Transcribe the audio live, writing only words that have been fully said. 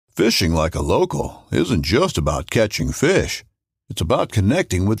Fishing like a local isn't just about catching fish. It's about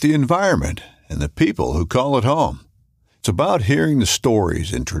connecting with the environment and the people who call it home. It's about hearing the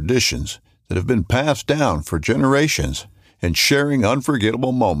stories and traditions that have been passed down for generations and sharing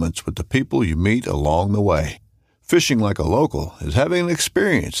unforgettable moments with the people you meet along the way. Fishing like a local is having an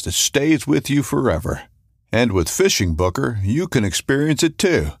experience that stays with you forever. And with Fishing Booker, you can experience it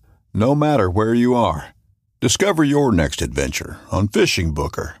too, no matter where you are. Discover your next adventure on Fishing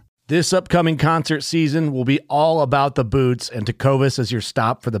Booker. This upcoming concert season will be all about the boots, and Tecovas is your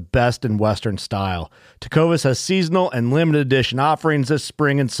stop for the best in Western style. Tecovas has seasonal and limited edition offerings this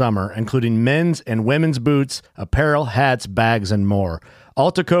spring and summer, including men's and women's boots, apparel, hats, bags, and more.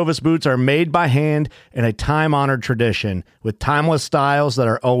 All Tecovas boots are made by hand in a time-honored tradition with timeless styles that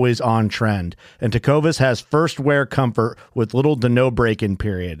are always on trend. And Tecovas has first wear comfort with little to no break-in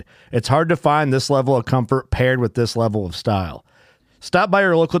period. It's hard to find this level of comfort paired with this level of style. Stop by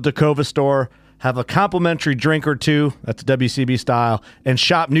your local Tecovas store, have a complimentary drink or two, that's WCB style, and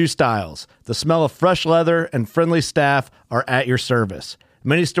shop new styles. The smell of fresh leather and friendly staff are at your service.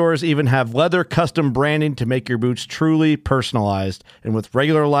 Many stores even have leather custom branding to make your boots truly personalized. And with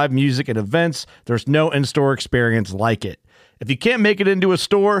regular live music and events, there's no in-store experience like it. If you can't make it into a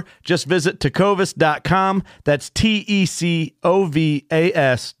store, just visit tecovas.com. That's TECOVAS.com.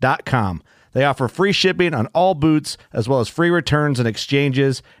 They offer free shipping on all boots, as well as free returns and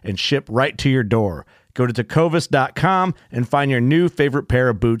exchanges, and ship right to your door. Go to tecovas.com and find your new favorite pair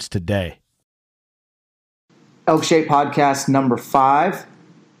of boots today. Elk Shape Podcast number 5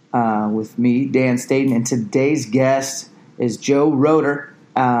 with me, Dan Staten, and today's guest is Joe Roeder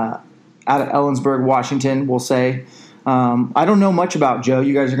out of Ellensburg, Washington, we'll say. I don't know much about Joe.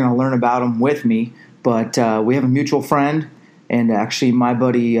 You guys are going to learn about him with me, but we have a mutual friend. And actually, my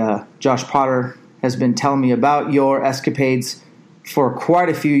buddy Josh Potter has been telling me about your escapades for quite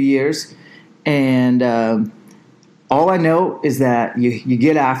a few years. And all I know is that you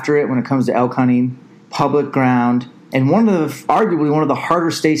get after it when it comes to elk hunting, public ground, and arguably one of the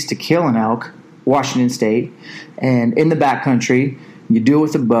harder states to kill an elk, Washington State. And in the backcountry, you do it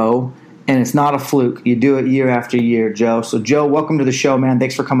with a bow, and it's not a fluke. You do it year after year, Joe. So, Joe, welcome to the show, man.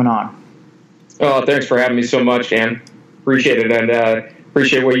 Thanks for coming on. Oh, thanks for having me so much, Dan. Appreciate it, and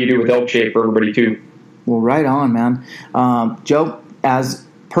appreciate what you do with Elk Shape for everybody, too. Well, right on, man. Joe, as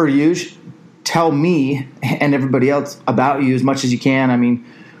per usual, tell me and everybody else about you as much as you can. I mean,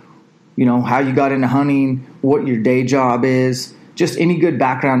 you know, how you got into hunting, what your day job is, just any good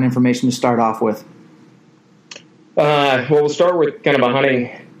background information to start off with. Well, we'll start with kind of a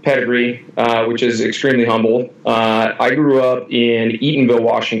hunting pedigree, which is extremely humble. I grew up in Eatonville,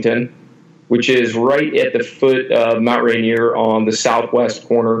 Washington, which is right at the foot of Mount Rainier on the southwest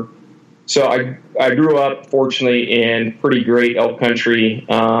corner. So I grew up, fortunately, in pretty great elk country.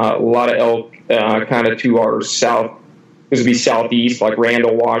 A lot of elk kind of to our south. This would be southeast, like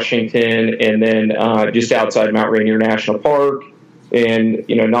Randall, Washington, and then just outside Mount Rainier National Park, and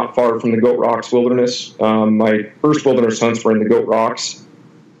not far from the Goat Rocks Wilderness. My first wilderness hunts were in the Goat Rocks.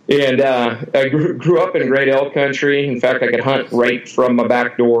 And I grew up in great elk country. In fact, I could hunt right from my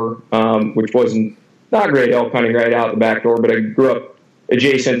back door, which wasn't not great elk hunting right out the back door, but I grew up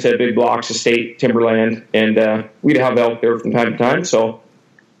adjacent to big blocks of state timberland, and we'd have elk there from time to time. So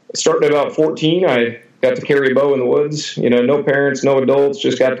starting at about 14, I got to carry a bow in the woods. No parents, no adults,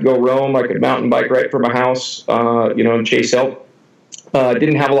 just got to go roam. I could mountain bike right from my house, and chase elk.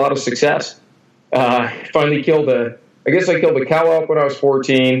 Didn't have a lot of success. Finally killed I killed a cow elk when I was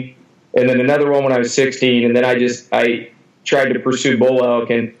 14, and then another one when I was 16, and then I tried to pursue bull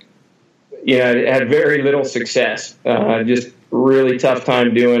elk, and had very little success. Just really tough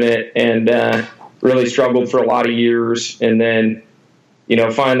time doing it, and really struggled for a lot of years. And then,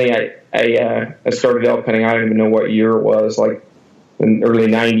 finally I started elk hunting. I don't even know what year it was, like in the early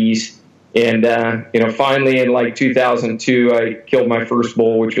 90s. And finally in like 2002, I killed my first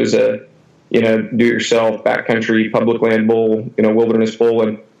bull, which was a do-it-yourself backcountry public land bull, wilderness bull.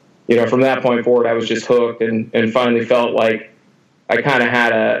 And, from that point forward, I was just hooked and finally felt like I kind of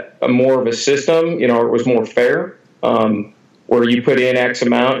had a more of a system, it was more fair, where you put in X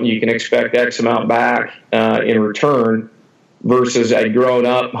amount and you can expect X amount back in return, versus I'd grown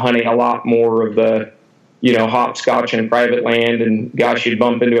up hunting a lot more of the, hopscotch and private land, and gosh, you'd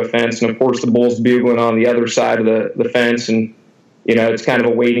bump into a fence, and of course the bull's bugling on the other side of the fence, and it's kind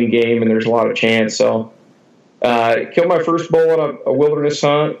of a waiting game, and there's a lot of chance. So killed my first bull on a wilderness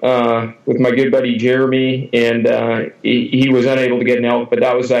hunt with my good buddy Jeremy, and he was unable to get an elk, but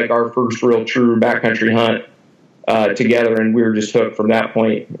that was like our first real true backcountry hunt together, and we were just hooked from that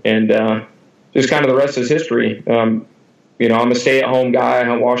point. And just kind of the rest is history. I'm a stay-at-home guy. I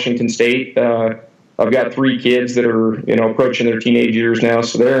hunt Washington State. I've got 3 kids that are, approaching their teenage years now,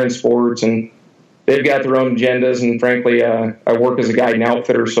 so they're in sports, and they've got their own agendas. And frankly, I work as a guide and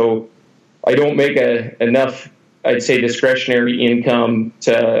outfitter, so I don't make enough, I'd say, discretionary income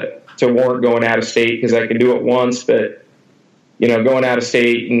to warrant going out of state, because I can do it once, but going out of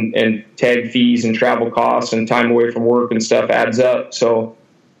state and tag fees and travel costs and time away from work and stuff adds up. So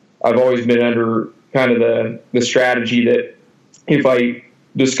I've always been under kind of the strategy that if I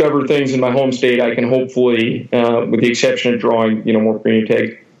discover things in my home state, I can hopefully, with the exception of drawing, more premium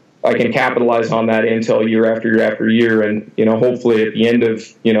tags, I can capitalize on that intel year after year after year. And, hopefully at the end of,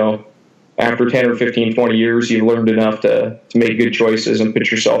 after 10 or 15, 20 years, you've learned enough to make good choices and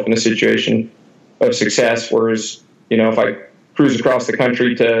put yourself in a situation of success. Whereas, if I cruise across the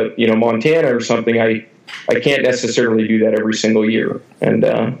country to, Montana or something, I can't necessarily do that every single year. And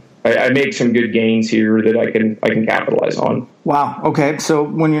I make some good gains here that I can capitalize on. Wow. Okay. So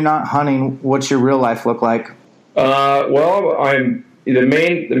when you're not hunting, what's your real life look like? Well, I'm the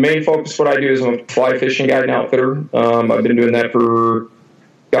main focus. What I do is I'm a fly fishing guide and outfitter. I've been doing that for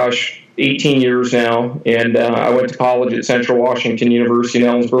 18 years now, and I went to college at Central Washington University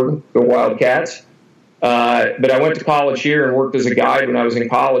in Ellensburg, the Wildcats. But I went to college here and worked as a guide when I was in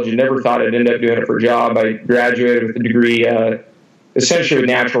college, and never thought I'd end up doing it for a job. I graduated with a degree, essentially with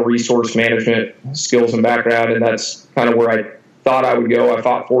natural resource management skills and background, and that's kind of where I thought I would go. I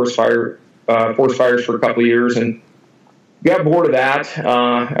fought forest fires for a couple of years and got bored of that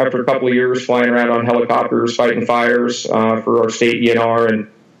after a couple of years flying around on helicopters, fighting fires for our state ENR.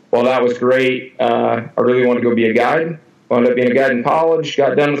 And while that was great, I really wanted to go be a guide. Wound up being a guide in college,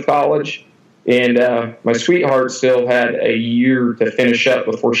 got done with college, and my sweetheart still had a year to finish up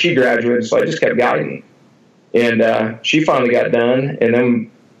before she graduated, so I just kept guiding. And she finally got done, and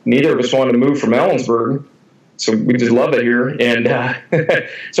then neither of us wanted to move from Ellensburg, so we just love it here. And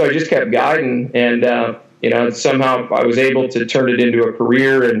so I just kept guiding, and somehow I was able to turn it into a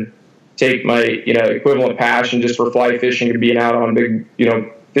career and take my equivalent passion just for fly fishing and being out on big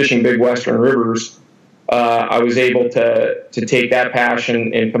fishing big western rivers. I was able to take that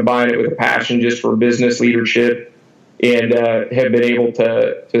passion and combine it with a passion just for business leadership, and have been able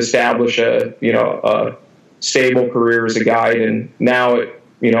to establish a stable career as a guide. And now at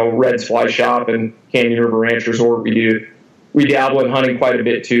Red's Fly Shop and Canyon River Ranch Resort, we dabble in hunting quite a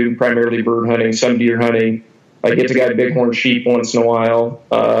bit too, primarily bird hunting, some deer hunting. I get to guide bighorn sheep once in a while,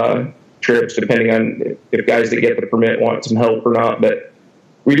 trips, depending on if guys that get the permit want some help or not. But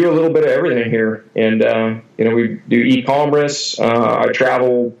we do a little bit of everything here. And, we do e-commerce. I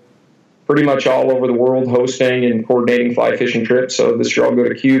travel pretty much all over the world hosting and coordinating fly fishing trips. So this year I'll go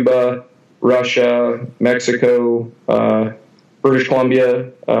to Cuba, Russia, Mexico, British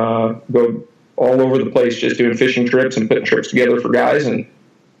Columbia, go all over the place just doing fishing trips and putting trips together for guys. And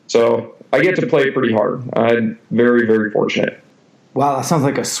so I get to play pretty hard. I'm very, very fortunate. Wow, that sounds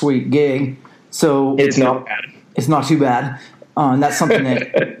like a sweet gig. So it's not bad. It's not too bad. And that's something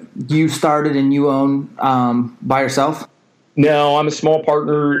that you started and you own by yourself? No, I'm a small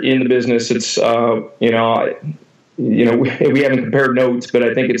partner in the business. It's, we haven't compared notes, but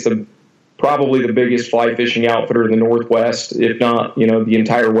I think it's probably the biggest fly fishing outfitter in the Northwest, if not, the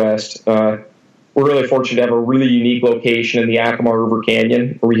entire West. We're really fortunate to have a really unique location in the Yakima River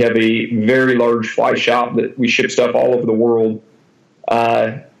Canyon, where we have a very large fly shop that we ship stuff all over the world.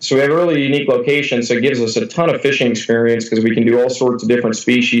 So we have a really unique location, so it gives us a ton of fishing experience because we can do all sorts of different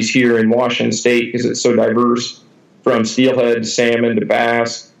species here in Washington State because it's so diverse, from steelhead to salmon to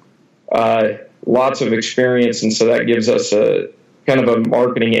bass. Lots of experience, and so that gives us a kind of a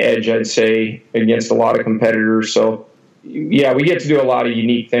marketing edge, I'd say, against a lot of competitors. So, yeah, we get to do a lot of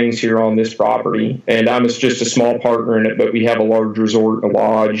unique things here on this property, and I'm just a small partner in it, but we have a large resort and a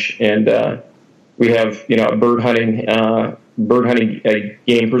lodge, and we have, a bird hunting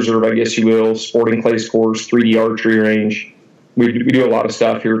game preserve, I guess you will, sporting clays course, 3D archery range. We do a lot of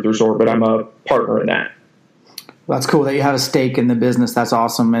stuff here at the resort, but I'm a partner in that. Well, that's cool that you have a stake in the business. That's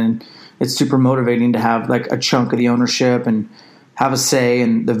awesome, and it's super motivating to have like a chunk of the ownership and have a say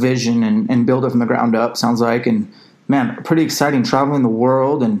in the vision and build it from the ground up, sounds like. And man, pretty exciting, traveling the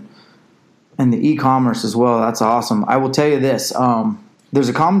world and the e-commerce as well. That's awesome. I will tell you this, there's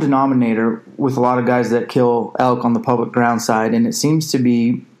a common denominator with a lot of guys that kill elk on the public ground side, and it seems to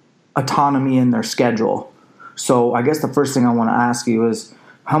be autonomy in their schedule. So I guess the first thing I want to ask you is,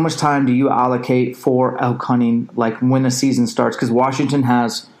 how much time do you allocate for elk hunting, like when the season starts? Because Washington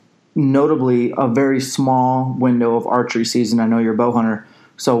has notably a very small window of archery season. I know you're a bow hunter.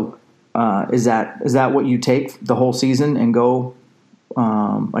 So is that what you take the whole season and go,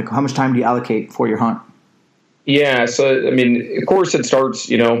 like how much time do you allocate for your hunt? Yeah. So, I mean, of course it starts,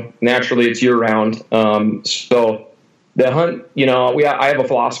 naturally it's year round. So the hunt, I have a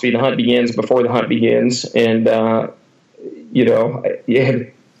philosophy. The hunt begins before the hunt begins. And, I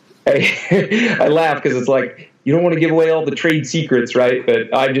laugh because it's like, you don't want to give away all the trade secrets, right?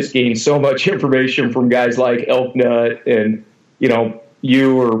 But I've just gained so much information from guys like Elk Nut and,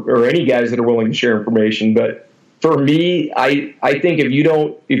 you or any guys that are willing to share information. But for me, I think if you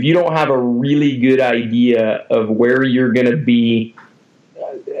don't have a really good idea of where you're going to be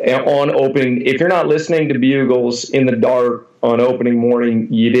on opening, if you're not listening to bugles in the dark on opening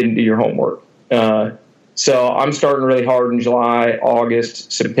morning, you didn't do your homework. So I'm starting really hard in July,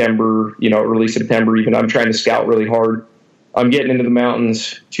 August, September, early September even. I'm trying to scout really hard. I'm getting into the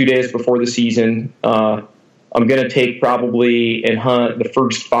mountains 2 days before the season. I'm going to take probably and hunt the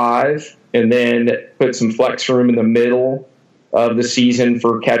first 5 and then put some flex room in the middle of the season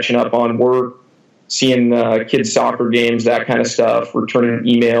for catching up on work, seeing kids' soccer games, that kind of stuff, returning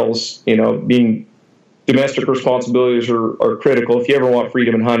emails, being domestic responsibilities are critical. If you ever want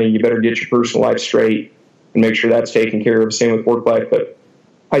freedom in hunting, you better get your personal life straight and make sure that's taken care of. Same with work life. But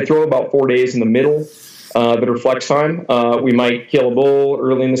I throw about 4 days in the middle that are flex time. We might kill a bull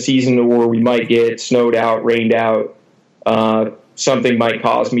early in the season, or we might get snowed out, rained out. Something might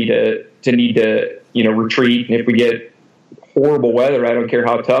cause me to need to, retreat. And if we get horrible weather, I don't care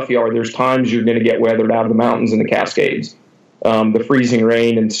how tough you are, there's times you're going to get weathered out of the mountains and the Cascades. The freezing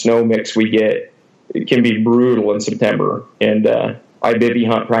rain and snow mix we get, it can be brutal in September. And I bivvy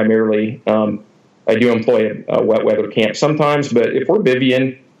hunt primarily. I do employ a wet weather camp sometimes, but if we're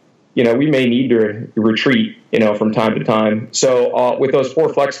bivvying, we may need to retreat, from time to time. So with those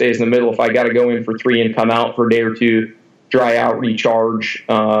 4 flex days in the middle, if I got to go in for 3 and come out for a day or 2, dry out, recharge,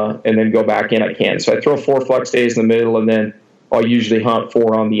 and then go back in, I can. So I throw 4 flex days in the middle, and then I'll usually hunt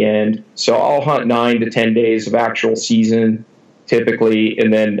 4 on the end. So I'll hunt 9 to 10 days of actual season typically,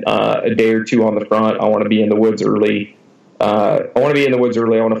 and then a day or 2 on the front. I want to be in the woods early. I want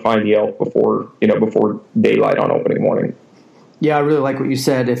to find the elk before daylight on opening morning. Yeah, I really like what you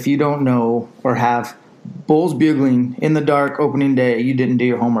said. If you don't know or have bulls bugling in the dark opening day, you didn't do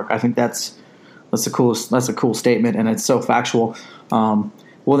your homework. I think that's a cool statement, and it's so factual.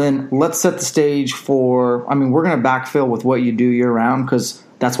 Well, then let's set the stage for. We're going to backfill with what you do year round because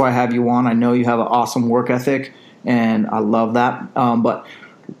that's why I have you on. I know you have an awesome work ethic, and I love that. But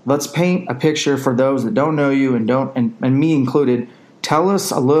let's paint a picture for those that don't know you and me included. Tell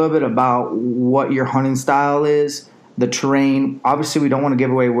us a little bit about what your hunting style is. The terrain. Obviously, we don't want to give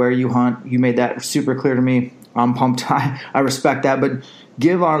away where you hunt. You made that super clear to me. I'm pumped. I respect that. But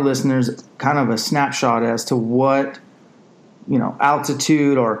give our listeners kind of a snapshot as to what,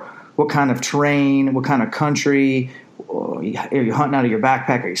 altitude or what kind of terrain, what kind of country. Are you hunting out of your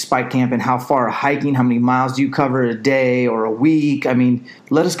backpack? Are you spike camping? How far hiking? How many miles do you cover a day or a week?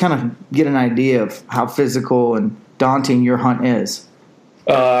 Let us kind of get an idea of how physical and daunting your hunt is.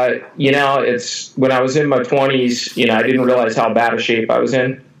 It's when I was in my 20s, I didn't realize how bad a shape I was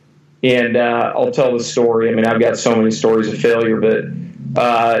in. And I'll tell the story. I've got so many stories of failure, but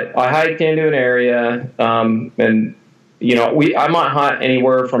I hiked into an area, and I might hunt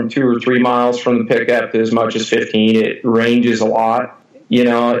anywhere from 2 or 3 miles from the pickup to as much as 15. It ranges a lot,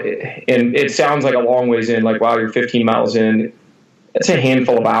 and it sounds like a long ways in, like, wow, you're 15 miles in. It's a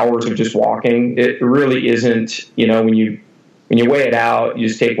handful of hours of just walking. It really isn't, when you weigh it out, you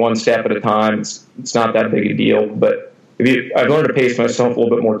just take one step at a time. It's not that big a deal. But I've learned to pace myself a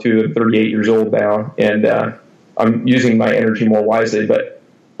little bit more too. I'm 38 years old now, and I'm using my energy more wisely. But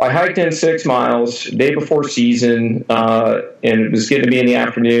I hiked in 6 miles day before season, and it was getting to be in the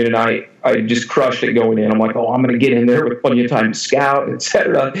afternoon, and I just crushed it going in. I'm like, I'm going to get in there with plenty of time to scout,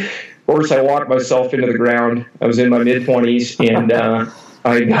 etc. Of course, I walked myself into the ground. I was in my mid-20s, and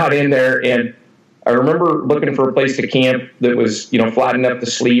I got in there, and I remember looking for a place to camp that was, flat enough to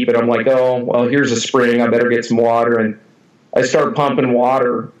sleep. And I'm like, here's a spring. I better get some water. And I start pumping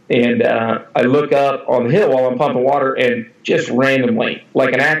water. And I look up on the hill while I'm pumping water, and just randomly,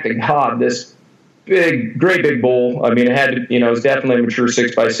 like an act of God, this great big bull. It had to, it was definitely a mature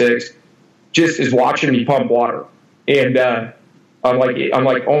 6x6, just is watching me pump water. And I'm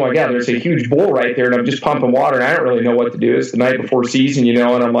like, oh my God, there's a huge bull right there, and I'm just pumping water, and I don't really know what to do. It's the night before season,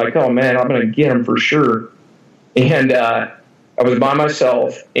 and I'm like, oh man, I'm going to get him for sure. And I was by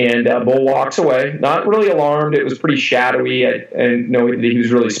myself, and bull walks away, not really alarmed. It was pretty shadowy. I didn't know that he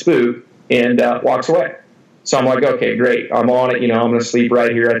was really spooked, and walks away. So I'm like, okay, great. I'm on it. I'm going to sleep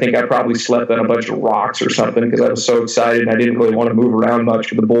right here. I think I probably slept on a bunch of rocks or something because I was so excited, and I didn't really want to move around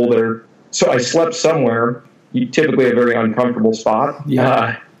much with the bull there. So I slept somewhere, typically a very uncomfortable spot.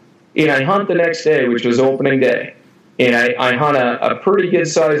 Yeah. And I hunt the next day, which was opening day. And I hunt a pretty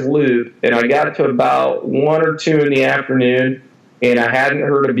good-sized loop, and I got to about 1 or 2 in the afternoon, and I hadn't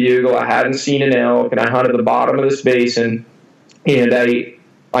heard a bugle. I hadn't seen an elk, and I hunted the bottom of this basin. And I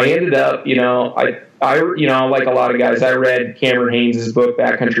ended up, like a lot of guys, I read Cameron Haynes' book,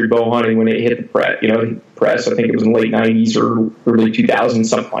 Backcountry Bow Hunting, when it hit the press. I think it was in the late 90s or early 2000s,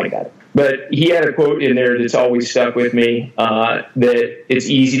 something like that. But he had a quote in there that's always stuck with me, that it's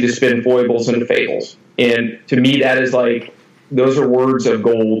easy to spin foibles into fables. And to me, that is like, those are words of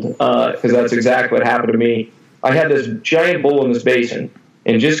gold, because that's exactly what happened to me. I had this giant bull in this basin,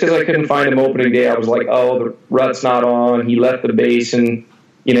 and just because I couldn't find him opening day, I was like, oh, the rut's not on, he left the basin.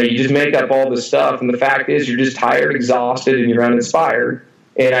 You just make up all this stuff, and the fact is you're just tired, exhausted, and you're uninspired.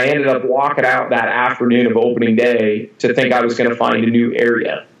 And I ended up walking out that afternoon of opening day to think I was going to find a new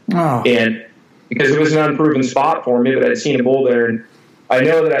area. Oh. And because it was an unproven spot for me, but I'd seen a bull there, and I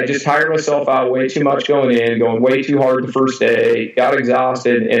know that I just tired myself out way too much going way too hard the first day, got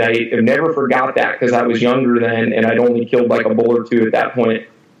exhausted, and I have never forgot that because I was younger then, and I'd only killed like a bull or two at that point.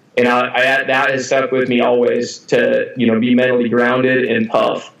 And that has stuck with me always to, be mentally grounded and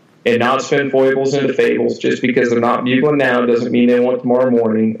tough and not spin foibles into fables. Just because they're not bugling now doesn't mean they want tomorrow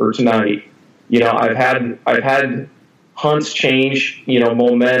morning or tonight. I've had hunts change,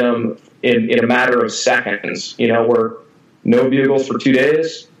 momentum in a matter of seconds, where no bugles for 2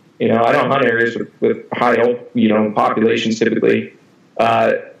 days. I don't hunt areas with high elk, populations typically.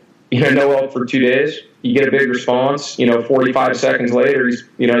 No elk for 2 days. You get a big response. 45 seconds later,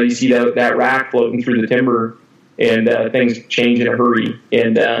 you see that rack floating through the timber, and things change in a hurry.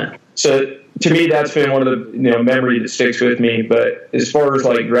 And so to me, that's been one of the memory that sticks with me. But as far as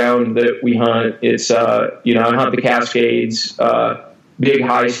like ground that we hunt, it's I hunt the Cascades, big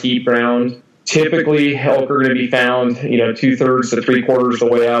high steep ground. Typically, elk are going to be found 2/3 to 3/4 the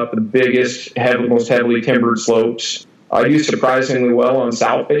way up the biggest, most heavily timbered slopes. I do surprisingly well on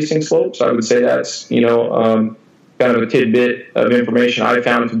south-facing slopes. I would say that's, kind of a tidbit of information I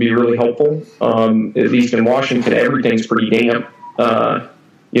found to be really helpful. At least in Washington, everything's pretty damp.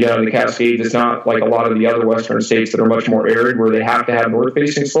 The Cascades is not like a lot of the other western states that are much more arid, where they have to have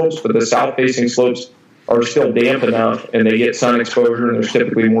north-facing slopes, but the south-facing slopes are still damp enough, and they get sun exposure, and there's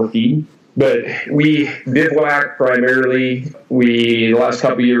typically more feed. But we bivouac primarily. The last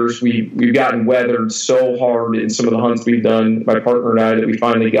couple of years, we've gotten weathered so hard in some of the hunts we've done, my partner and I, that we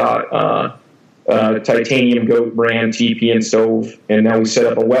finally got Titanium Goat brand TP and stove, and now we set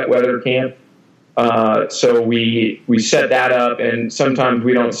up a wet weather camp. So we set that up, and sometimes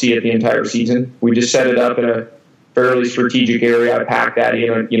we don't see it the entire season. We just set it up in a fairly strategic area. I pack that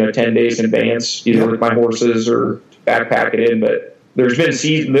in, 10 days in advance, either with my horses or backpack it in, but there's been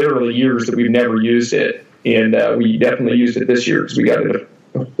literally years that we've never used it, and we definitely used it this year because we got it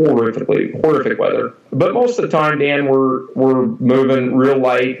horrific weather. But most of the time, Dan, we're moving real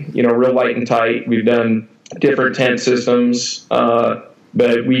light and tight. We've done different tent systems,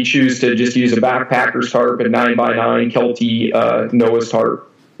 but we choose to just use a backpacker's tarp, a 9x9 Kelty Noah's tarp.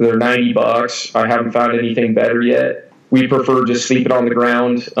 They're $90. I haven't found anything better yet. We prefer just sleeping on the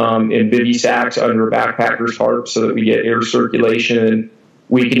ground in bivy sacks under a backpacker's tarp so that we get air circulation and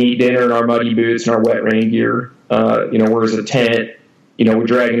we can eat dinner in our muddy boots and our wet rain gear. Whereas a tent, we're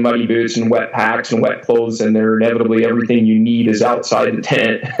dragging muddy boots and wet packs and wet clothes, and they're inevitably everything you need is outside the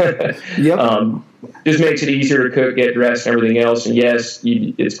tent. Yep. Just makes it easier to cook, get dressed, and everything else. And yes,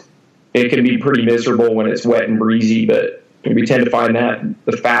 it can be pretty miserable when it's wet and breezy, but we tend to find that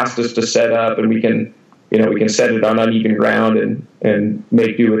the fastest to set up, and we can set it on uneven ground and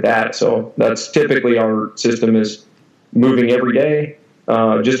make do with that. So that's typically our system is moving every day,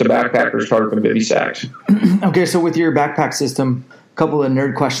 just a backpacker's tarp and bivy sacks. Okay, so with your backpack system, a couple of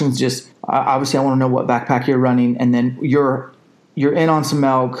nerd questions. Just obviously, I want to know what backpack you're running, and then you're in on some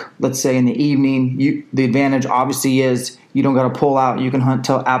elk. Let's say in the evening. The advantage obviously is you don't got to pull out. You can hunt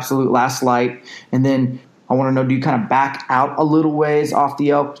till absolute last light, and then I want to know: do you kind of back out a little ways off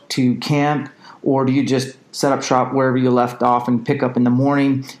the elk to camp? Or do you just set up shop wherever you left off and pick up in the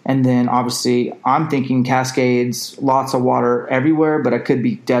morning? And then obviously I'm thinking Cascades, lots of water everywhere, but I could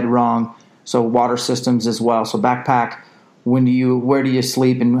be dead wrong. So water systems as well. So backpack, where do you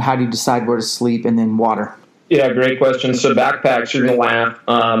sleep and how do you decide where to sleep, and then water? Yeah, great question. So backpacks, you're going to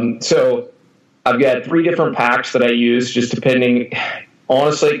laugh. So I've got 3 different packs that I use, just depending,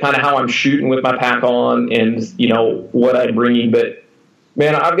 honestly, kind of how I'm shooting with my pack on and, what I'm bringing. But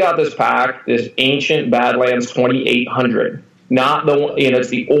man, I've got this pack, this ancient Badlands 2800. Not the one, it's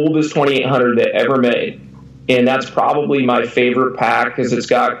the oldest 2800 they ever made. And that's probably my favorite pack because it's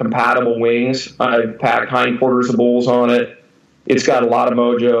got compatible wings. I've packed hindquarters of bulls on it. It's got a lot of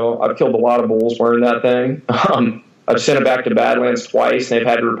mojo. I've killed a lot of bulls wearing that thing. I've sent it back to Badlands twice, and they've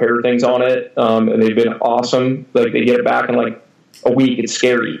had to repair things on it, and they've been awesome. Like, they get it back in like a week. It's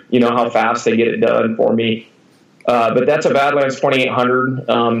scary, how fast they get it done for me. But that's a Badlands 2800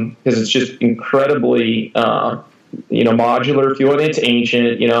 because it's just incredibly, modular. If you want, it's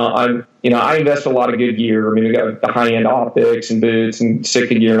ancient. I invest a lot of good gear. I mean, we got the high end optics and boots and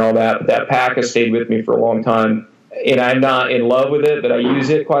Sitka gear and all that. But that pack has stayed with me for a long time. And I'm not in love with it, but I use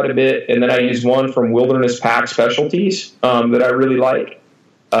it quite a bit. And then I use one from Wilderness Pack Specialties that I really like.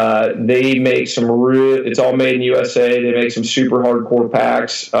 They make it's all made in the USA. They make some super hardcore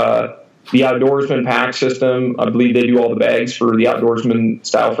packs. The Outdoorsman pack system, I believe they do all the bags for the Outdoorsman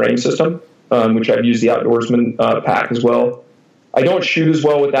style frame system, which I've used the Outdoorsman pack as well. I don't shoot as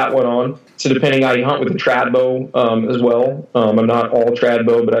well with that one on. So depending, I hunt with the trad bow as well. I'm not all trad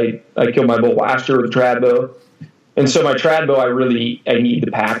bow, but I killed my bull last year with a trad bow. And so my trad bow, I need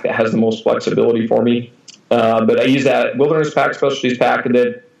the pack that has the most flexibility for me. But I use that Wilderness Pack Specialties pack. And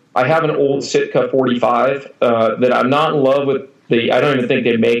then I have an old Sitka 45 that I'm not in love with. I don't even think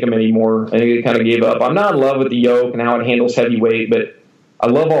they make them anymore. I think they kind of gave up. I'm not in love with the yoke and how it handles heavy weight, but I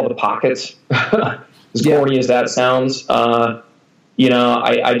love all the pockets. As corny as that sounds, I'm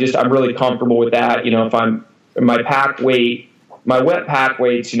really comfortable with that. If I'm my pack weight. My wet pack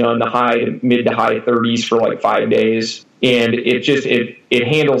weight's, in the mid to high 30s for like 5 days. And it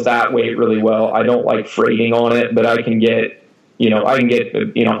handles that weight really well. I don't like freighting on it, but I can get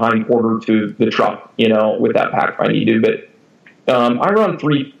hind quarter to the truck, with that pack if I need to. But I run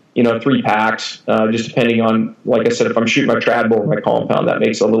three packs, just depending on, like I said, if I'm shooting my trad bow or my compound, that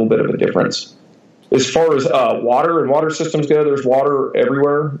makes a little bit of a difference. As far as water and water systems go, there's water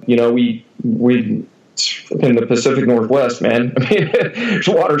everywhere. We in the Pacific Northwest, man. I mean, there's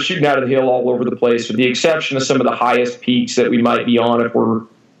water shooting out of the hill all over the place, with the exception of some of the highest peaks that we might be on if we're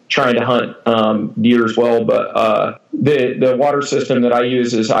trying to hunt deer as well. But the water system that I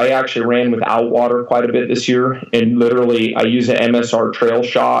use is I actually ran without water quite a bit this year, and literally I use an MSR Trail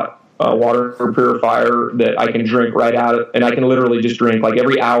Shot water purifier that I can drink right out of, and I can literally just drink like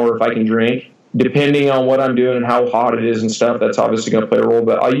every hour if I can drink. Depending on what I'm doing and how hot it is and stuff, that's obviously going to play a role.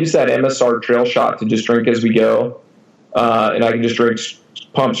 But I'll use that MSR Trail Shot to just drink as we go. And I can just drink,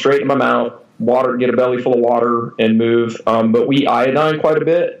 pump straight in my mouth, water, get a belly full of water and move. But we iodine quite a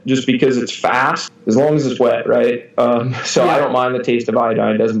bit just because it's fast, as long as it's wet, right? I don't mind the taste of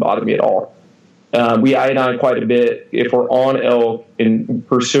iodine. It doesn't bother me at all. We iodine quite a bit. If we're on elk and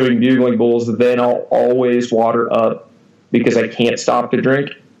pursuing bugling bulls, then I'll always water up because I can't stop to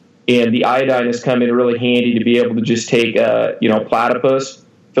drink. And the iodine has come in really handy to be able to just take platypus,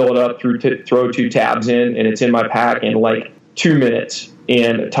 fill it up, throw 2 tabs in, and it's in my pack in like 2 minutes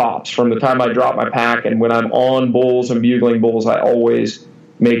and tops from the time I drop my pack. And when I'm on bulls and bugling bulls, I always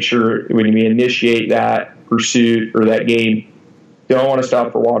make sure when we initiate that pursuit or that game, don't want to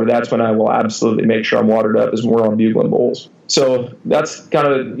stop for water. That's when I will absolutely make sure I'm watered up as we're on bugling bulls. So that's kind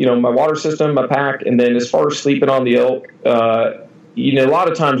of, my water system, my pack. And then as far as sleeping on the elk, a lot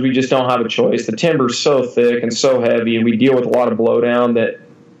of times we just don't have a choice. The timber's so thick and so heavy, and we deal with a lot of blowdown that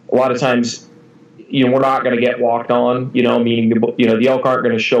a lot of times, we're not going to get walked on, meaning, the elk aren't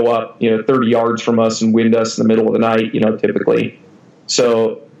going to show up, 30 yards from us and wind us in the middle of the night, typically.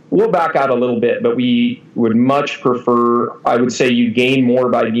 So we'll back out a little bit, but we would much prefer, I would say you gain more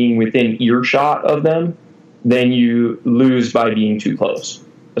by being within earshot of them than you lose by being too close.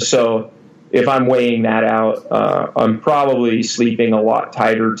 So if I'm weighing that out, I'm probably sleeping a lot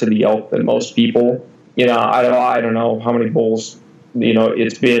tighter to the elk than most people. I don't know how many bulls,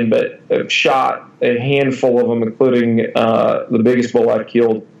 it's been, but I've shot a handful of them, including the biggest bull I've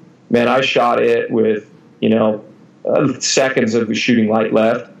killed. Man, I shot it with, seconds of shooting light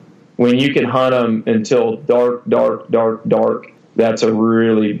left. When you can hunt them until dark, that's a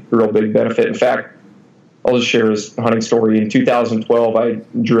really real big benefit. In fact, I'll just share his hunting story. In 2012, I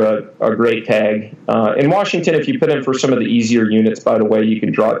drew a great tag. In Washington, if you put in for some of the easier units, by the way, you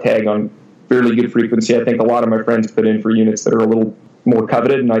can draw a tag on fairly good frequency. I think a lot of my friends put in for units that are a little more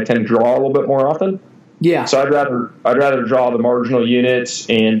coveted, and I tend to draw a little bit more often. Yeah. So I'd rather draw the marginal units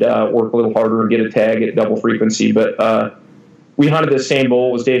and work a little harder and get a tag at double frequency. But we hunted the same bull.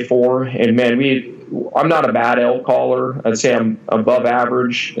 It was day 4, and man, I'm not a bad elk caller. I'd say I'm above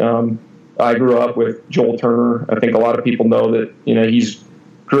average. I grew up with Joel Turner. I think a lot of people know that, he's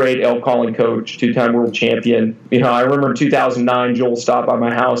great elk calling coach, 2-time world champion. I remember in 2009, Joel stopped by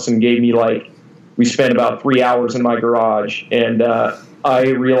my house and gave me we spent about 3 hours in my garage. And I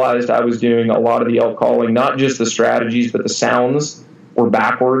realized I was doing a lot of the elk calling, not just the strategies, but the sounds were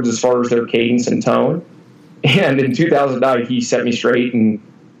backwards as far as their cadence and tone. And in 2009, he set me straight and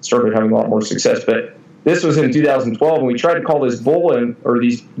started having a lot more success. But this was in 2012, and we tried to call this bull in, or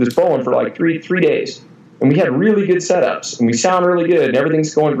this bull in, for like three days. And we had really good setups, and we sound really good, and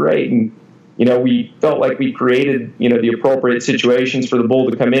everything's going great. And, we felt like we created, the appropriate situations for the bull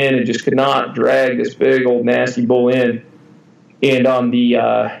to come in, and just could not drag this big old nasty bull in. And on the,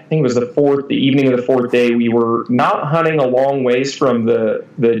 I think it was the evening of the fourth day, we were not hunting a long ways from the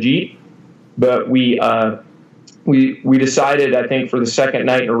Jeep, but we decided, I think, for the second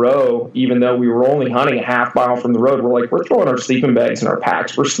night in a row, even though we were only hunting a half mile from the road, we're throwing our sleeping bags in our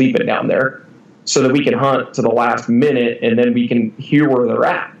packs. We're sleeping down there so that we can hunt to the last minute, and then we can hear where they're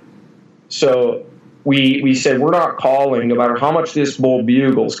at. So we said, we're not calling no matter how much this bull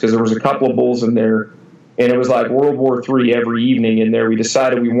bugles, because there was a couple of bulls in there, and it was like World War III every evening in there. We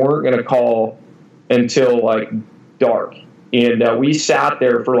decided we weren't going to call until like dark. And we sat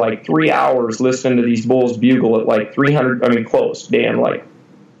there for like 3 hours listening to these bulls bugle at like 300, close, Dan, like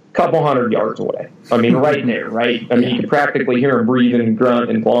a couple hundred yards away. Right there, right? You could practically hear them breathing and grunt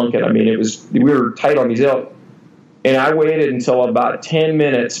and glunking. We were tight on these elk. And I waited until about 10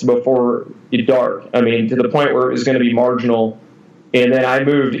 minutes before it dark, to the point where it was going to be marginal. And then I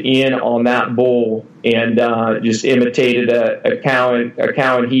moved in on that bull and just imitated a cow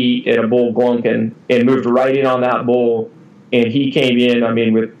in heat and a bull glunking, and moved right in on that bull. And he came in,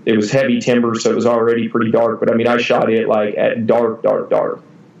 it was heavy timber, so it was already pretty dark. But, I shot it like at dark,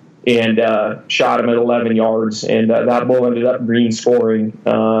 and shot him at 11 yards. And that bull ended up green scoring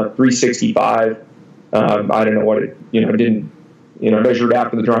 365. I don't know what it, didn't, measured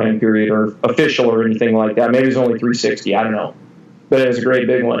after the drying period or official or anything like that. Maybe it was only 360. I don't know. But it was a great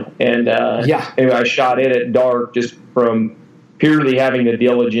big one. And anyway, I shot it at dark just from purely having the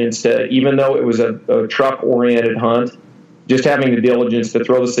diligence to, even though it was a truck-oriented hunt, just having the diligence to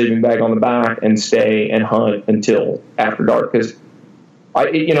throw the sleeping bag on the back and stay and hunt until after dark. Because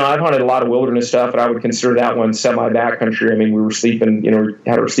I've hunted a lot of wilderness stuff, and I would consider that one semi-backcountry. We were sleeping,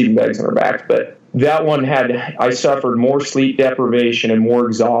 had our sleeping bags on our backs, but that one I suffered more sleep deprivation and more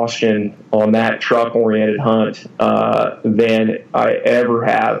exhaustion on that truck-oriented hunt than I ever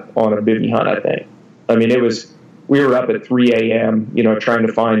have on a bivvy hunt, I think. We were up at 3 a.m., trying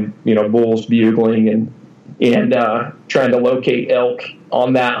to find, bulls bugling and trying to locate elk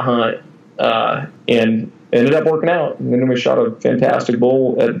on that hunt, and ended up working out. And then we shot a fantastic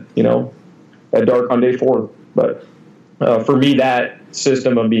bull at dark on day 4. But for me, that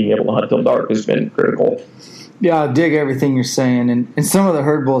system of being able to hunt till dark has been critical. Yeah, I dig everything you're saying. And some of the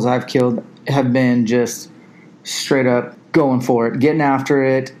herd bulls I've killed have been just straight up going for it, getting after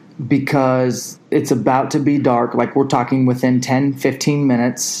it, because it's about to be dark. Like, we're talking within 10, 15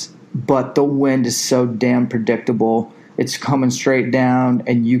 minutes, but the wind is so damn predictable. It's coming straight down,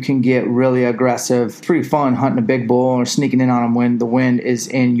 and you can get really aggressive. It's pretty fun hunting a big bull or sneaking in on them when the wind is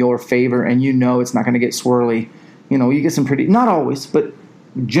in your favor, and it's not going to get swirly. You get some pretty, not always, but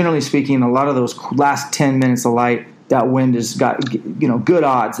generally speaking, a lot of those last 10 minutes of light, that wind has got, good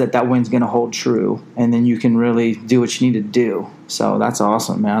odds that wind's going to hold true, and then you can really do what you need to do. So that's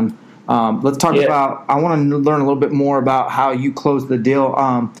awesome, man. Let's talk about, I want to learn a little bit more about how you closed the deal.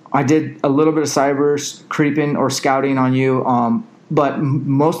 I did a little bit of cyber creeping or scouting on you, but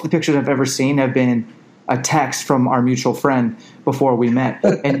most of the pictures I've ever seen have been a text from our mutual friend before we met.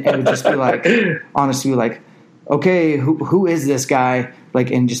 And it would just be like, honestly, like, okay, who is this guy?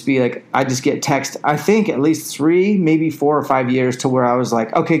 Like, and just be like, I just get text, I think at least 3, maybe 4 or 5 years to where I was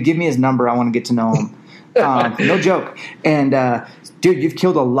like, okay, give me his number. I want to get to know him. No joke. And, dude, you've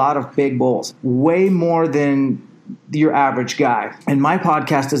killed a lot of big bulls, way more than your average guy. And my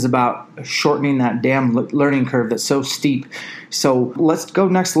podcast is about shortening that damn learning curve that's so steep. So let's go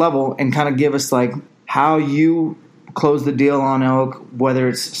next level and kind of give us like how you close the deal on elk, whether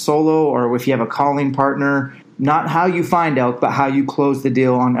it's solo or if you have a calling partner. Not how you find elk, but how you close the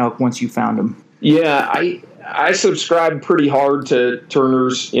deal on elk once you found them. Yeah, I subscribe pretty hard to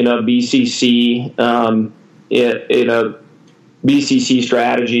Turner's BCC in a BCC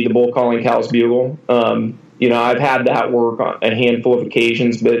strategy, the bull calling cows bugle. I've had that work on a handful of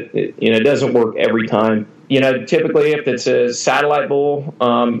occasions, but it doesn't work every time. Typically if it's a satellite bull,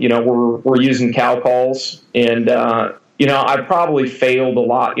 we're using cow calls, and I've probably failed a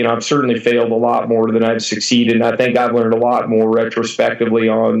lot. I've certainly failed a lot more than I've succeeded. And I think I've learned a lot more retrospectively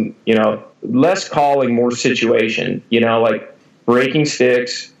on, less calling, more situation, like breaking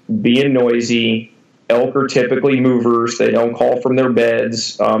sticks, being noisy. Elk are typically movers. They don't call from their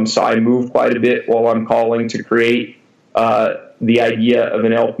beds. So I move quite a bit while I'm calling to create the idea of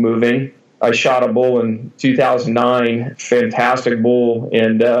an elk moving. I shot a bull in 2009, fantastic bull,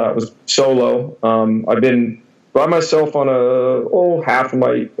 and it was solo. I've been by myself on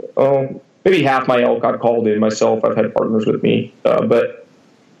maybe half my elk I've called in myself. I've had partners with me, but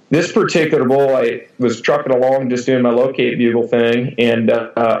this particular bull, I was trucking along just doing my locate bugle thing, and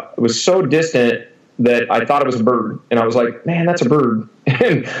it was so distant that I thought it was a bird, and I was like, man, that's a bird.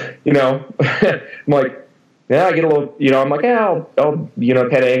 And, I'm like, yeah, I get a little, I'm like, yeah, I'll kind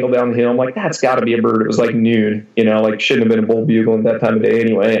of angle down the hill. I'm like, that's got to be a bird. It was like noon, like shouldn't have been a bull bugling that time of day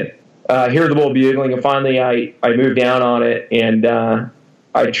anyway. And hear the bull bugling, and finally I moved down on it, and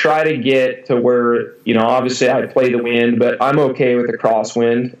I try to get to where, obviously I play the wind, but I'm okay with the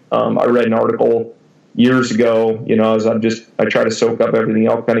crosswind. I read an article years ago, as I try to soak up everything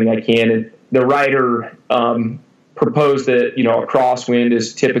elk hunting I can, and the writer proposed that, a crosswind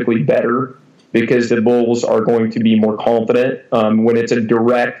is typically better because the bulls are going to be more confident. When it's a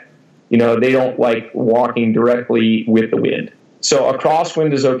direct, they don't like walking directly with the wind. So a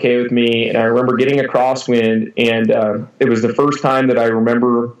crosswind is okay with me. And I remember getting a crosswind, and it was the first time that I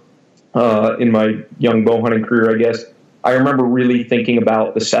remember in my young bow hunting career, I guess, I remember really thinking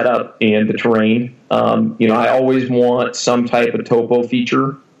about the setup and the terrain. I always want some type of topo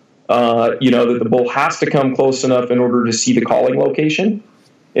feature. That the bull has to come close enough in order to see the calling location.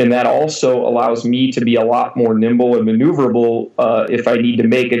 And that also allows me to be a lot more nimble and maneuverable if I need to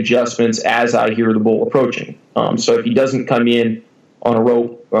make adjustments as I hear the bull approaching. So if he doesn't come in on a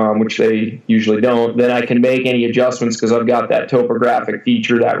rope, which they usually don't, then I can make any adjustments because I've got that topographic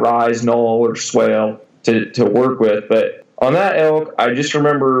feature, that rise, null, or swale to work with. But on that elk, I just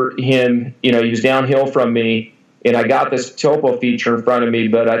remember him, he was downhill from me, and I got this topo feature in front of me,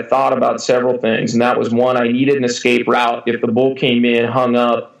 but I thought about several things. And that was one, I needed an escape route. If the bull came in, hung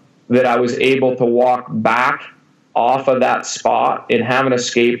up, that I was able to walk back off of that spot and have an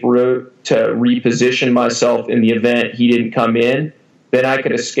escape route to reposition myself in the event he didn't come in. Then I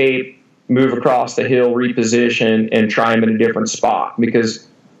could escape, move across the hill, reposition, and try him in a different spot. Because,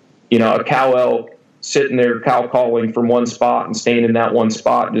 a cow elk sitting there cow calling from one spot and staying in that one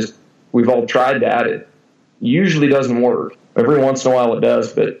spot, we've all tried that. It usually doesn't work. Every once in a while it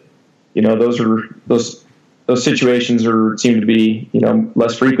does, but those situations seem to be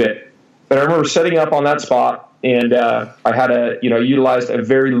less frequent. But I remember setting up on that spot, and I had utilized a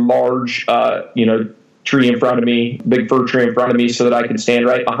very large tree in front of me, big fir tree in front of me, so that I could stand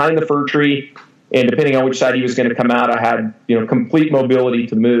right behind the fir tree, and depending on which side he was going to come out, I had complete mobility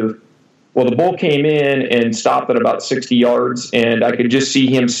to move. Well, the bull came in and stopped at about 60 yards, and I could just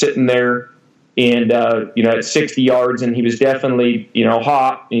see him sitting there. And, at 60 yards, and he was definitely,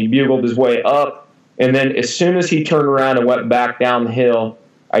 hot, and he bugled his way up. And then as soon as he turned around and went back down the hill,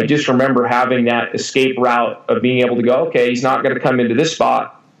 I just remember having that escape route of being able to go, okay, he's not going to come into this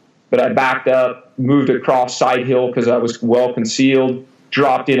spot. But I backed up, moved across side hill because I was well concealed,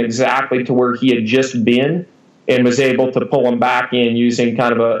 dropped in exactly to where he had just been, and was able to pull him back in using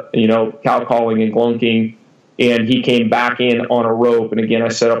kind of a, cow calling and glunking. And he came back in on a rope. And again, I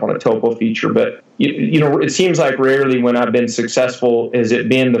set up on a topo feature. But, it seems like rarely when I've been successful has it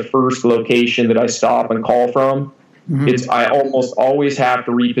been the first location that I stop and call from. Mm-hmm. I almost always have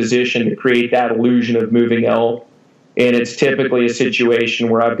to reposition to create that illusion of moving elk. And it's typically a situation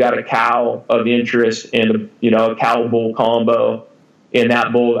where I've got a cow of interest and a cow bull combo. And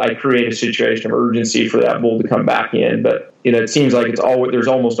that bull, I create a situation of urgency for that bull to come back in. But, it seems like there's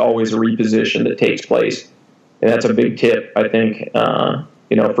almost always a reposition that takes place. And that's a big tip, I think,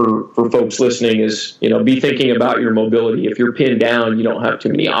 for folks listening is, be thinking about your mobility. If you're pinned down, you don't have too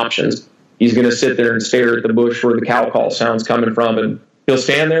many options. He's going to sit there and stare at the bush where the cow call sound's coming from, and he'll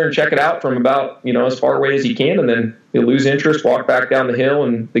stand there and check it out from about, as far away as he can, and then he'll lose interest, walk back down the hill,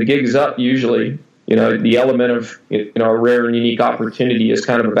 and the gig's up usually. The element of, a rare and unique opportunity is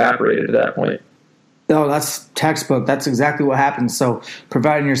kind of evaporated at that point. Oh, that's textbook. That's exactly what happens. So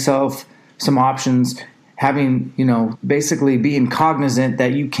providing yourself some options, having, basically being cognizant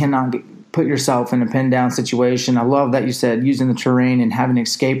that you cannot put yourself in a pinned down situation. I love that you said using the terrain and having an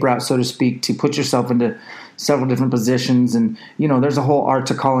escape route, so to speak, to put yourself into several different positions. And, there's a whole art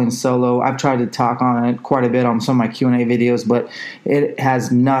to calling solo. I've tried to talk on it quite a bit on some of my Q&A videos, but it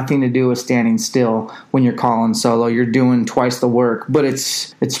has nothing to do with standing still when you're calling solo. You're doing twice the work, but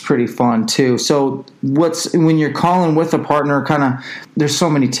it's pretty fun too. So when you're calling with a partner, there's so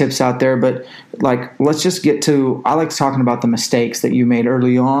many tips out there, but let's just get to, I like talking about the mistakes that you made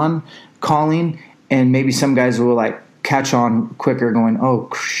early on calling, and maybe some guys will catch on quicker going, oh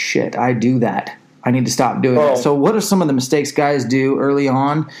shit, I do that. I need to stop doing that. So what are some of the mistakes guys do early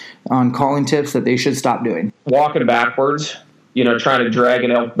on calling tips that they should stop doing? Walking backwards, trying to drag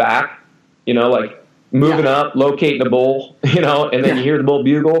an elk back. like moving up, locating the bull, and then you hear the bull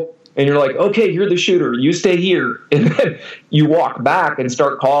bugle and you're like, okay, you're the shooter, you stay here. And then you walk back and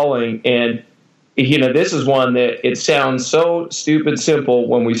start calling. And, this is one that it sounds so stupid simple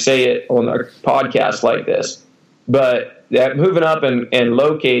when we say it on a podcast like this, but that moving up and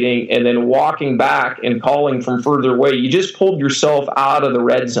locating and then walking back and calling from further away, you just pulled yourself out of the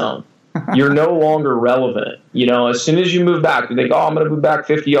red zone. You're no longer relevant. As soon as you move back, you think, I'm going to move back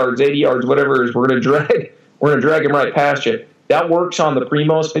 50 yards, 80 yards, whatever it is. We're going to drag him right past you. That works on the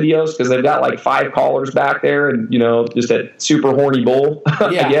Primos videos because they've got like 5 callers back there and, just a super horny bull,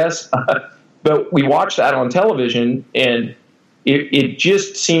 I guess. But we watch that on television, and it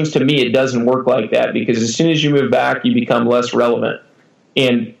just seems to me it doesn't work like that, because as soon as you move back, you become less relevant.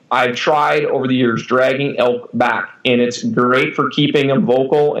 And I've tried over the years dragging elk back, and it's great for keeping them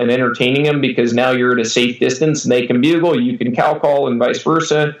vocal and entertaining them, because now you're at a safe distance and they can bugle, you can cow call, and vice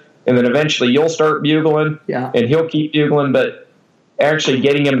versa. And then eventually you'll start bugling and he'll keep bugling. But actually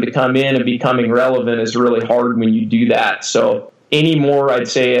getting him to come in and becoming relevant is really hard when you do that. So anymore, I'd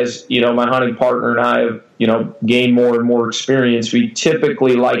say, as my hunting partner and I have, gained more and more experience, we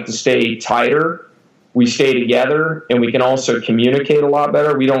typically like to stay tighter. We stay together, and we can also communicate a lot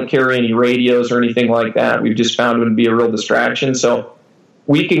better. We don't carry any radios or anything like that. We've just found it to be a real distraction. So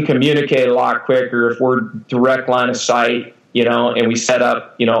we can communicate a lot quicker if we're direct line of sight, and we set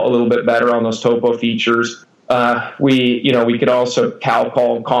up, a little bit better on those topo features. We could also cow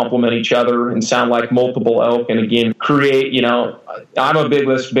call and complement each other and sound like multiple elk, and again, create, I'm a big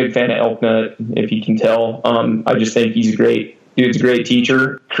fan of Elknut, if you can tell. I just think he's a great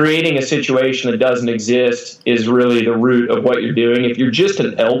teacher. Creating a situation that doesn't exist is really the root of what you're doing. If you're just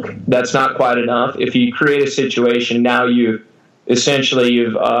an elk, that's not quite enough. If you create a situation, now you've catalyzed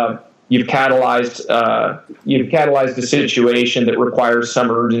a situation that requires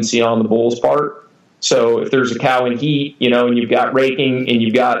some urgency on the bull's part. So if there's a cow in heat, and you've got raking and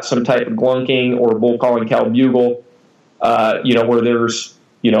you've got some type of glunking or bull calling cow bugle, where there's,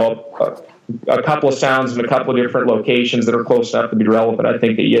 a couple of sounds in a couple of different locations that are close enough to be relevant, I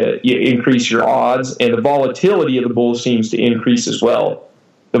think that you increase your odds, and the volatility of the bull seems to increase as well.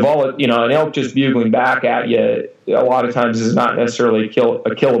 An elk just bugling back at you a lot of times is not necessarily a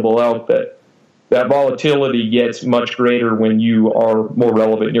killable elk, but that volatility gets much greater when you are more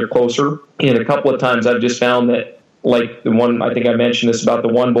relevant and you're closer. And a couple of times I've just found that, like the one, I think I mentioned this about the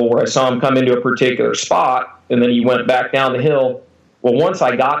one bull where I saw him come into a particular spot and then he went back down the hill. Well, once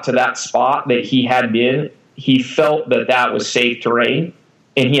I got to that spot that he had been, he felt that was safe terrain,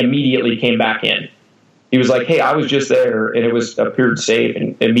 and he immediately came back in. He was like, hey, I was just there, and it appeared safe,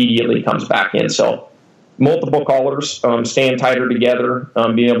 and immediately comes back in. So multiple callers, staying tighter together,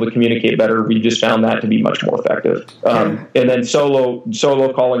 being able to communicate better, we just found that to be much more effective. And then solo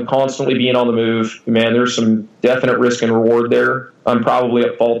calling, constantly being on the move. Man, there's some definite risk and reward there. I'm probably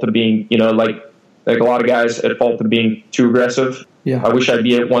at fault of being, like a lot of guys at fault of being too aggressive. Yeah. I wish I'd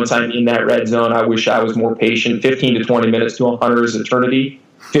be once I'm in that red zone, I wish I was more patient. 15 to 20 minutes to a hunter is eternity.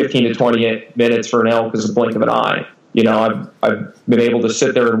 15 to 20 minutes for an elk is a blink of an eye. I've been able to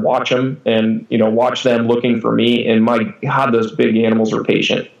sit there and watch them and, watch them looking for me. And my God, those big animals are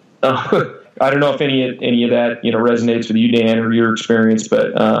patient. I don't know if any of that, resonates with you, Dan, or your experience,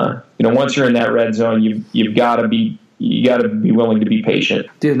 but, once you're in that red zone, you've got to be willing to be patient.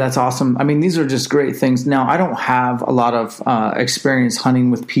 Dude, that's awesome. I mean, these are just great things. Now, I don't have a lot of experience hunting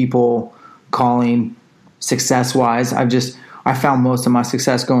with people calling success-wise. I found most of my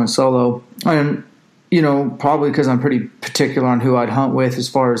success going solo. And, probably because I'm pretty particular on who I'd hunt with, as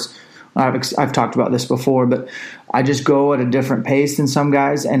far as I've talked about this before, but I just go at a different pace than some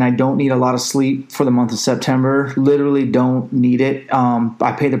guys, and I don't need a lot of sleep for the month of September. Literally don't need it.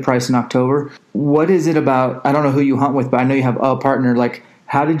 I pay the price in October. What is it about? I don't know who you hunt with, but I know you have a partner. Like,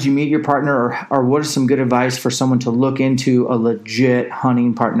 how did you meet your partner, or what is some good advice for someone to look into a legit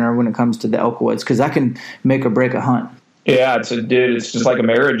hunting partner when it comes to the elk woods? Because that can make or break a hunt. Yeah, it's just like a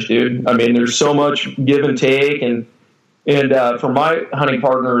marriage, dude. I mean, there's so much give and take, and for my hunting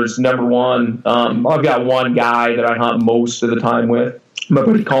partner is number one. I've got one guy that I hunt most of the time with, my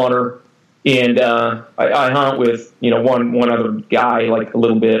buddy Connor, and I hunt with one other guy like a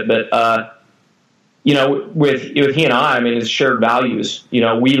little bit, but with he and I mean, it's shared values.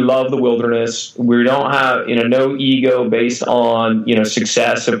 We love the wilderness. We don't have no ego based on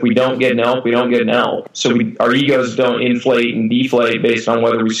success. If we don't get an elk, we don't get an elk. So our egos don't inflate and deflate based on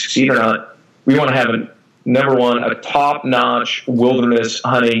whether we succeed or not. We want to have number one, a top-notch wilderness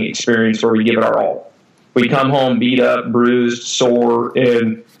hunting experience where we give it our all. We come home beat up, bruised, sore,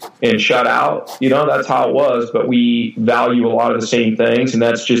 and shut out. That's how it was, but we value a lot of the same things, and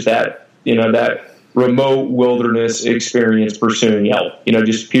that's just that that remote wilderness experience pursuing elk,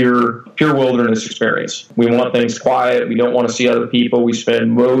 just pure wilderness experience. We want things quiet. We don't want to see other people. We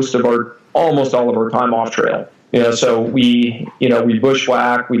spend almost all of our time off trail. So we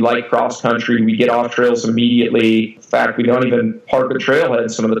bushwhack, we like cross country, we get off trails immediately. In fact, we don't even park at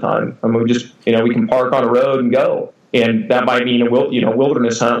trailheads some of the time. I mean, we just, we can park on a road and go. And that might mean a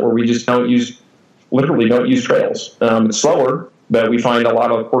wilderness hunt where we just don't use trails. It's slower, but we find a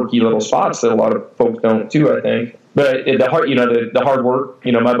lot of quirky little spots that a lot of folks don't too, I think. But the hard work,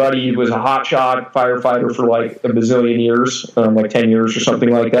 my buddy was a hotshot firefighter for like a bazillion years, like 10 years or something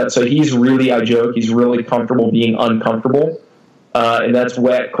like that. So he's really, I joke, he's really comfortable being uncomfortable. And that's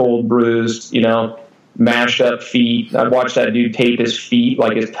wet, cold, bruised, mashed up feet. I watched that dude tape his feet,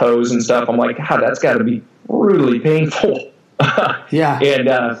 like his toes and stuff. I'm like, God, that's got to be brutally painful. Yeah. And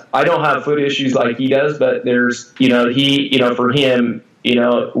I don't have foot issues like he does, but there's, for him,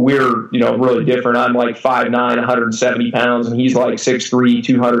 we're, really different. I'm like 5'9", 170 pounds, and he's like 6'3",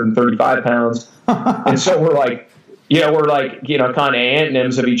 235 pounds. And so we're like, kind of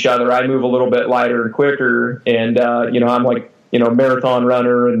antonyms of each other. I move a little bit lighter and quicker, and, I'm like, marathon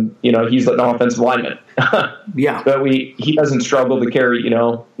runner, and, he's an offensive lineman. Yeah. But he doesn't struggle to carry,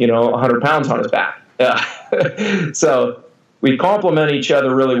 100 pounds on his back. So we complement each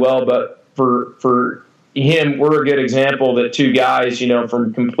other really well, but for him, we're a good example that two guys,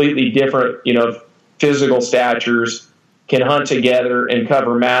 from completely different, physical statures can hunt together and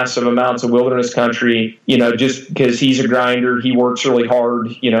cover massive amounts of wilderness country, just because he's a grinder, he works really hard,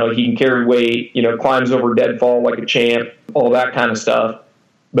 he can carry weight, climbs over deadfall like a champ, all that kind of stuff.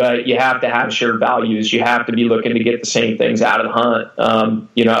 But you have to have shared values. You have to be looking to get the same things out of the hunt.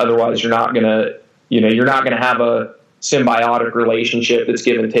 Otherwise you're not going to have a symbiotic relationship that's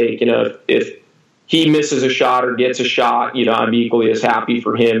give and take. If he misses a shot or gets a shot, I'm equally as happy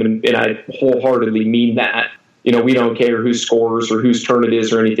for him. And I wholeheartedly mean that. We don't care who scores or whose turn it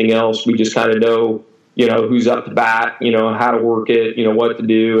is or anything else. We just kind of know, who's up to bat, how to work it, what to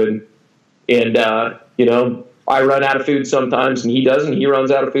do. And I run out of food sometimes and he doesn't. He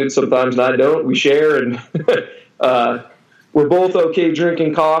runs out of food sometimes and I don't. We share, and we're both okay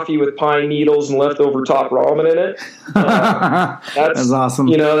drinking coffee with pine needles and leftover top ramen in it. That's awesome.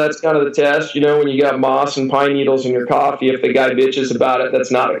 That's kind of the test. When you got moss and pine needles in your coffee, if the guy bitches about it,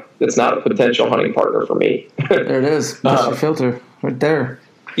 that's not a potential hunting partner for me. There it is. That's your filter right there.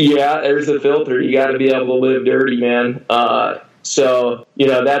 Yeah, there's the filter. You got to be able to live dirty, man. So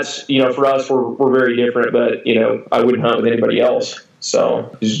that's for us, we're very different. But I wouldn't hunt with anybody else.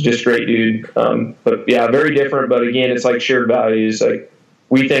 So he's just a great dude. But yeah, very different. But again, it's like shared values. Like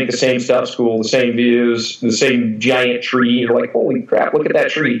we think the same stuff's cool, the same views, the same giant tree. You're like, holy crap, look at that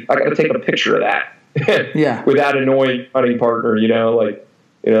tree. I got to take a picture of that. Yeah. Without annoying hunting partner,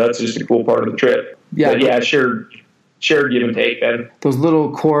 that's just a cool part of the trip. Yeah. But yeah, shared give and take, man. Those little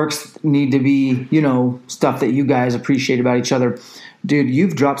quirks need to be, stuff that you guys appreciate about each other. Dude,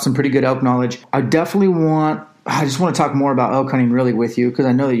 you've dropped some pretty good elk knowledge. I just want to talk more about elk hunting really with you, because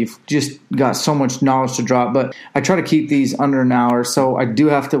I know that you've just got so much knowledge to drop, but I try to keep these under an hour. So we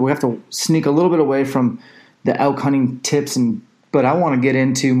have to sneak a little bit away from the elk hunting tips, but I want to get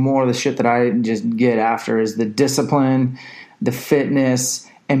into more of the shit that I just get after, is the discipline, the fitness,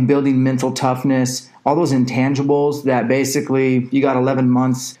 and building mental toughness, all those intangibles that basically you got 11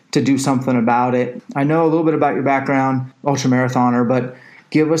 months to do something about it. I know a little bit about your background, ultramarathoner, but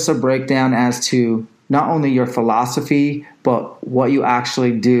give us a breakdown as to not only your philosophy, but what you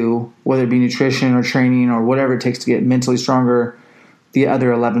actually do, whether it be nutrition or training or whatever it takes to get mentally stronger the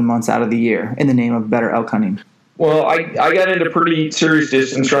other 11 months out of the year in the name of better elk hunting. Well, I got into pretty serious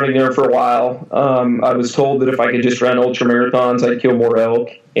distance running there for a while. I was told that if I could just run ultramarathons, I'd kill more elk.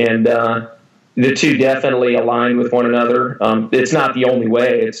 And the two definitely aligned with one another. It's not the only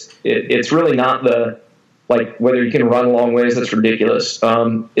way. It's really not whether you can run long ways, that's ridiculous.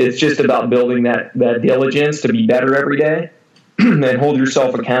 It's just about building that diligence to be better every day and hold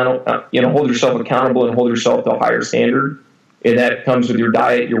yourself accountable, and hold yourself to a higher standard. And that comes with your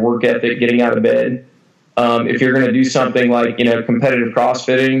diet, your work ethic, getting out of bed. If you're going to do something like, competitive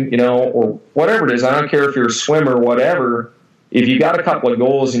CrossFitting, or whatever it is, I don't care if you're a swimmer or whatever, if you got a couple of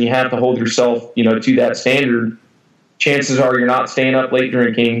goals and you have to hold yourself, to that standard, chances are you're not staying up late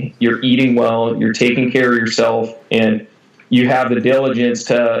drinking, you're eating well, you're taking care of yourself, and you have the diligence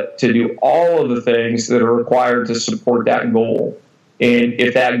to do all of the things that are required to support that goal. And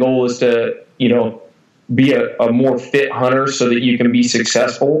if that goal is to, be a more fit hunter so that you can be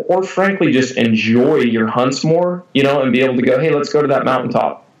successful, or frankly just enjoy your hunts more, and be able to go, hey, let's go to that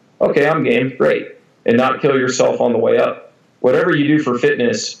mountaintop. Okay, I'm game, great. And not kill yourself on the way up. whatever you do for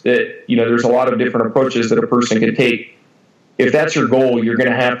fitness, that, you know, there's a lot of different approaches that a person can take. If that's your goal, you're going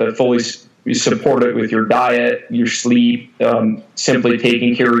to have to fully support it with your diet, your sleep, simply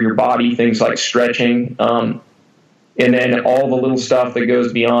taking care of your body, things like stretching, and then all the little stuff that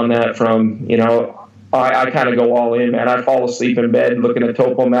goes beyond that. From, you know, I kind of go all in, man. I fall asleep in bed looking at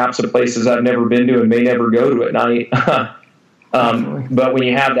topo maps of places I've never been to and may never go to at night. But when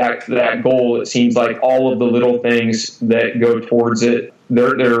you have that goal, it seems like all of the little things that go towards it,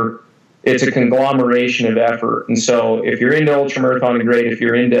 it's a conglomeration of effort. And so if you're into ultramarathoning, great. If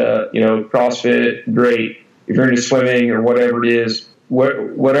you're into, you know, CrossFit, great. If you're into swimming or whatever it is,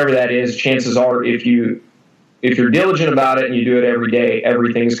 whatever that is, chances are if you're diligent about it and you do it every day,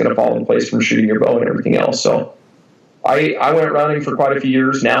 everything's going to fall in place, from shooting your bow and everything else. So I went running for quite a few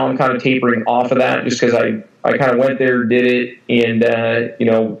years. Now I'm kind of tapering off of that just because I kind of went there, did it, and, you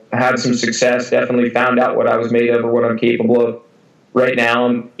know, had some success, definitely found out what I was made of or what I'm capable of. Right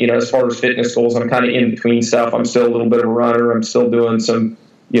now, you know, as far as fitness goals, I'm kind of in between stuff. I'm still a little bit of a runner. I'm still doing some,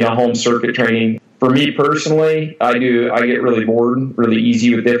 you know, home circuit training. For me personally, I get really bored really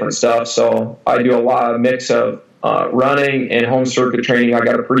easy with different stuff. So I do a lot of mix of running and home circuit training. I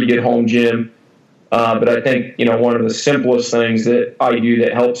got a pretty good home gym. But I think, you know, one of the simplest things that I do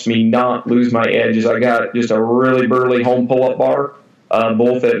that helps me not lose my edge is I got just a really burly home pull-up bar,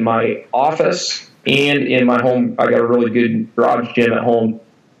 both at my office and in my home. I got a really good garage gym at home.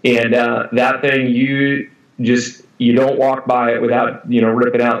 And that thing, you don't walk by it without, you know,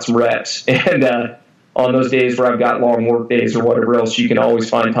 ripping out some reps. And on those days where I've got long work days or whatever else, you can always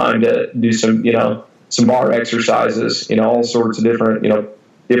find time to do some, you know, some bar exercises, you know, all sorts of different, you know,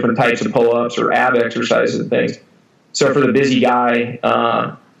 different types of pull-ups or ab exercises and things. So for the busy guy,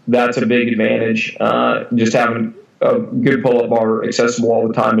 that's a big advantage. Just having a good pull-up bar accessible all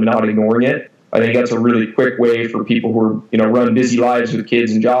the time and not ignoring it. I think that's a really quick way for people who are, you know, run busy lives with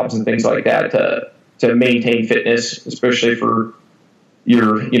kids and jobs and things like that to maintain fitness, especially for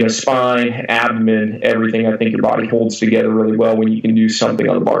your, you know, spine, abdomen, everything. I think your body holds together really well when you can do something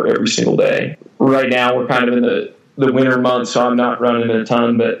on the bar every single day. Right now, we're kind of in the winter months, so I'm not running a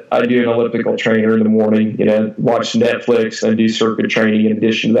ton, but I do an elliptical trainer in the morning, you know, watch Netflix and do circuit training in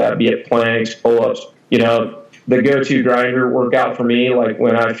addition to that, be it planks, pull-ups. You know, the go-to grinder workout for me, like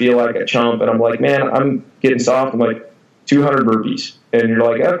when I feel like a chump and I'm like, man, I'm getting soft, I'm like 200 burpees. And you're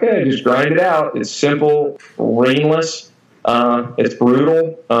like, okay, just grind it out. It's simple, rainless. It's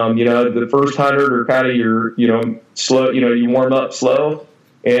brutal. You know, the first 100 are kind of your, you know, slow, you know, you warm up slow,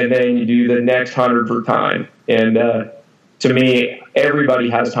 and then you do the next 100 for time. And to me, everybody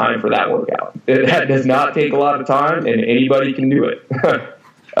has time for that workout. That does not take a lot of time, and anybody can do it.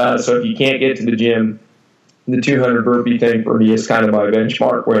 So if you can't get to the gym, the 200 burpee thing for me is kind of my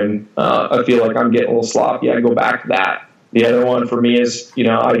benchmark. When I feel like I'm getting a little sloppy, I go back to that. The other one for me is, you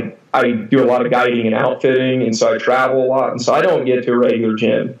know, I do a lot of guiding and outfitting, and so I travel a lot, and so I don't get to a regular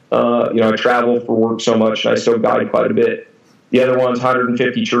gym. You know, I travel for work so much, and I still guide quite a bit. The other one's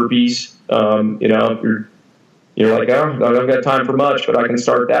 150 chirpies. You know, you're like, oh, I don't got time for much, but I can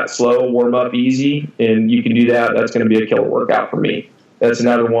start that slow, warm up easy, and you can do that. That's going to be a killer workout for me. That's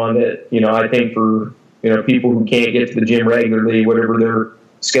another one that, you know, I think for, you know, people who can't get to the gym regularly, whatever their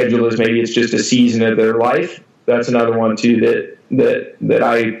schedule is, maybe it's just a season of their life. That's another one too that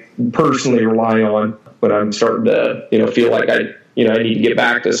I personally rely on when I'm starting to, you know, feel like I need to get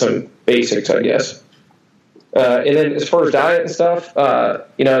back to some basics, I guess. And then as far as diet and stuff,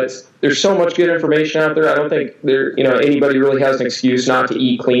 you know, there's so much good information out there. I don't think anybody really has an excuse not to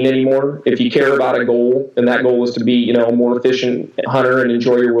eat clean anymore. If you care about a goal, and that goal is to be, you know, a more efficient hunter and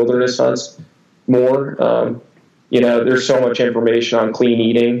enjoy your wilderness hunts more, you know, there's so much information on clean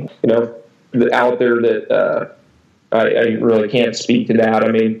eating, you know, out there that I really can't speak to that.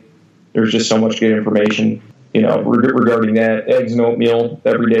 I mean, there's just so much good information, you know, regarding that. Eggs and oatmeal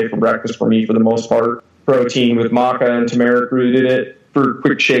every day for breakfast for me, for the most part. Protein with maca and turmeric root in it for a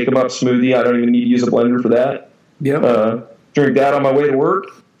quick shake 'em up smoothie. I don't even need to use a blender for that. Yep. Drink that on my way to work.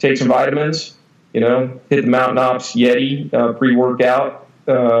 Take some vitamins. You know, hit the Mountain Ops Yeti pre-workout.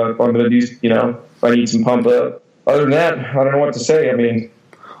 If I'm going to do, you know, if I need some pump up. Other than that, I don't know what to say. I mean,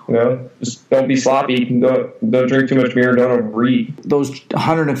 you know, just don't be sloppy. Don't drink too much beer and don't overeat. Those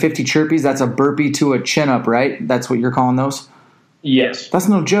 150 chirpies, that's a burpee to a chin up, right? That's what you're calling those? Yes. That's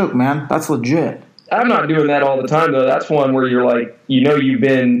no joke, man. That's legit. I'm not doing that all the time, though. That's one where you're like, you know, you've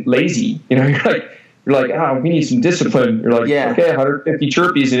been lazy. You know, you're like, oh, we need some discipline. You're like, yeah. Okay, 150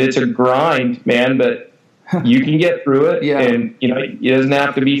 chirpies, and it's a grind, man, but you can get through it. Yeah. And, you know, it doesn't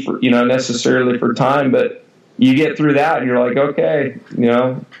have to be for, you know, necessarily for time, but you get through that, and you're like, okay, you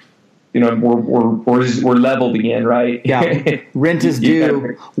know, we're leveled again, right? Yeah. Rent is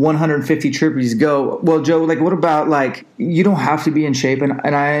due. 150 trippies go. Well, Joe, like, what about, like, you don't have to be in shape,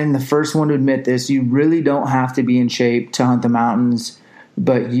 and I am the first one to admit this. You really don't have to be in shape to hunt the mountains,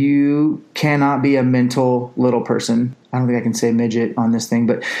 but you cannot be a mental little person. I don't think I can say midget on this thing,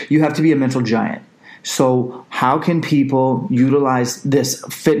 but you have to be a mental giant. So how can people utilize this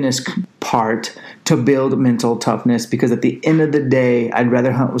fitness part to build mental toughness? Because at the end of the day, I'd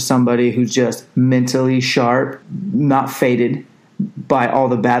rather hunt with somebody who's just mentally sharp, not faded by all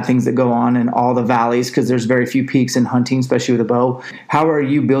the bad things that go on and all the valleys, because there's very few peaks in hunting, especially with a bow. How are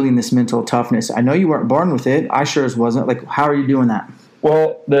you building this mental toughness? I know you weren't born with it. I sure as wasn't. Like, how are you doing that?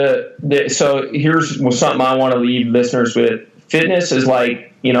 Well, so here's something I want to leave listeners with. Fitness is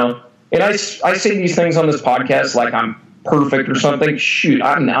like, and I say these things on this podcast like I'm perfect or something. Shoot,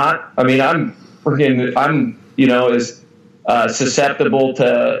 I'm not. I mean, I'm as susceptible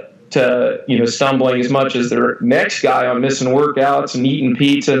to stumbling as much as the next guy on missing workouts and eating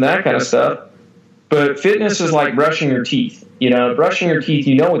pizza and that kind of stuff. But fitness is like brushing your teeth. Brushing your teeth,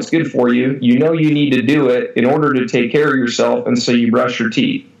 it's good for you. You need to do it in order to take care of yourself, and so you brush your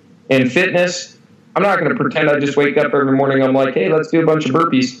teeth. And fitness, I'm not going to pretend I just wake up every morning, I'm like, hey, let's do a bunch of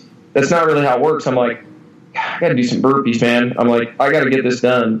burpees. That's not really how it works. I'm like, I got to do some burpees, man. I'm like, I got to get this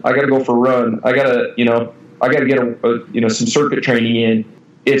done. I got to go for a run. I got to get some circuit training in.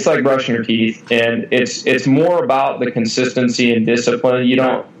 It's like brushing your teeth, and it's more about the consistency and discipline.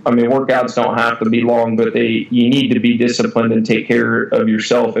 Workouts don't have to be long, but you need to be disciplined and take care of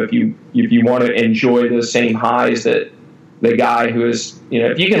yourself if you want to enjoy the same highs that the guy who is,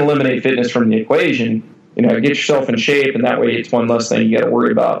 if you can eliminate fitness from the equation, get yourself in shape, and that way it's one less thing you got to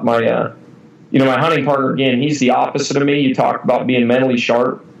worry about. My hunting partner, again, he's the opposite of me. You talk about being mentally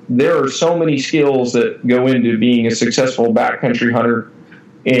sharp. There are so many skills that go into being a successful backcountry hunter.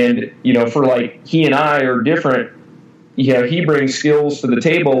 And, he and I are different. He brings skills to the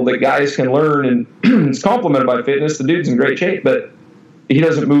table that guys can learn, and it's complemented by fitness. The dude's in great shape, but he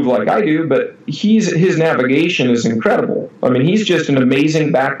doesn't move like I do, but his navigation is incredible. I mean, he's just an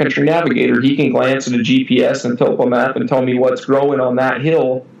amazing backcountry navigator. He can glance at a GPS and topo map and tell me what's growing on that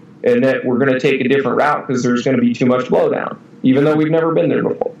hill and that we're going to take a different route because there's going to be too much blowdown, even though we've never been there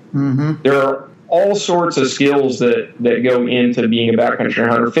before. Mm-hmm. There are all sorts of skills that go into being a backcountry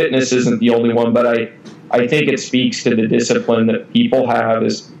hunter. Fitness isn't the only one, but I think it speaks to the discipline that people have.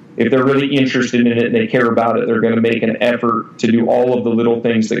 Is if they're really interested in it and they care about it, they're going to make an effort to do all of the little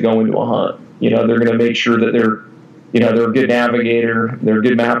things that go into a hunt. They're going to make sure that they're a good navigator, they're a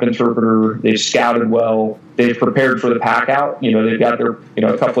good map interpreter, they've scouted well, they've prepared for the pack out. They've got their,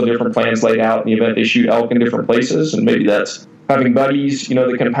 a couple of different plans laid out in the event they shoot elk in different places, and maybe that's having buddies,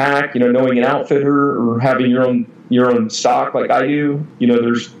 that can pack, knowing an outfitter, or having your own stock like I do.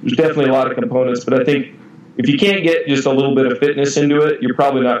 There's definitely a lot of components, but I think if you can't get just a little bit of fitness into it, you're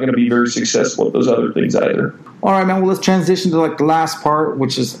probably not going to be very successful at those other things either. All right, man. Well, let's transition to the last part,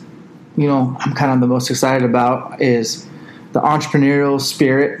 which is, I'm kind of the most excited about, is the entrepreneurial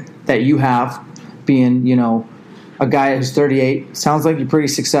spirit that you have, being, a guy who's 38. Sounds like you're pretty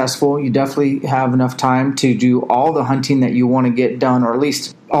successful. You definitely have enough time to do all the hunting that you want to get done, or at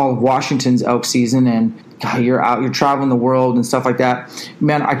least all of Washington's elk season, and you're traveling the world and stuff like that.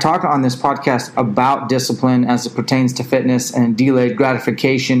 Man, I talk on this podcast about discipline as it pertains to fitness and delayed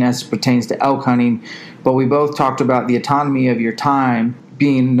gratification as it pertains to elk hunting, but we both talked about the autonomy of your time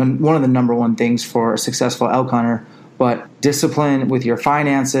being one of the number one things for a successful elk hunter, but discipline with your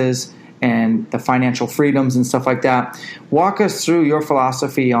finances and the financial freedoms and stuff like that. Walk us through your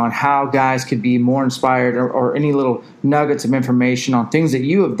philosophy on how guys could be more inspired, or any little nuggets of information on things that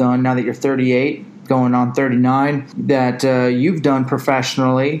you have done now that you're 38, going on 39, that you've done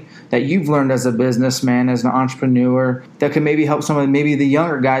professionally, that you've learned as a businessman, as an entrepreneur, that can maybe help some of the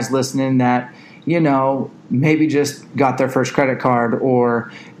younger guys listening that, maybe just got their first credit card, or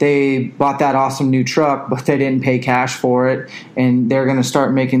they bought that awesome new truck, but they didn't pay cash for it, and they're going to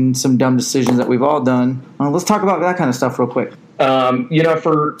start making some dumb decisions that we've all done. Let's talk about that kind of stuff real quick.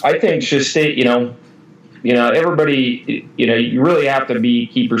 I think just state, everybody, you really have to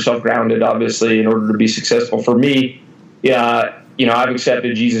keep yourself grounded, obviously, in order to be successful. For me, I've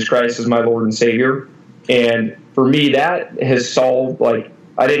accepted Jesus Christ as my Lord and Savior. And for me, that has solved,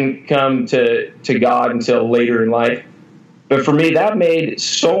 I didn't come to God until later in life. But for me, that made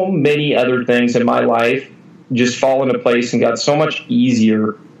so many other things in my life just fall into place and got so much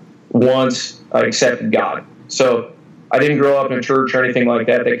easier once I accepted God. So I didn't grow up in a church or anything like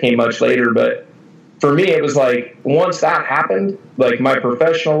that. That came much later. But for me, it was like, once that happened, like my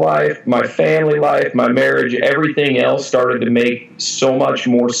professional life, my family life, my marriage, everything else started to make so much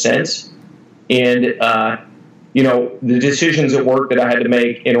more sense. And, the decisions at work that I had to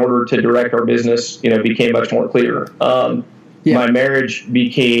make in order to direct our business, became much more clear. My marriage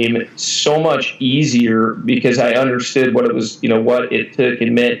became so much easier because I understood what it was, what it took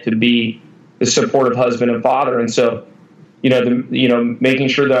and meant to be the supportive husband and father. And so, making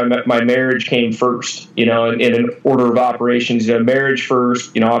sure that my marriage came first, in an order of operations, marriage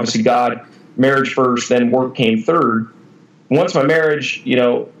first, obviously God, marriage first, then work came third. Once my marriage, we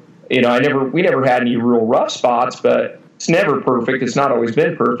never had any real rough spots, but it's never perfect. It's not always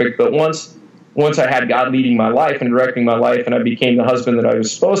been perfect. But once I had God leading my life and directing my life, and I became the husband that I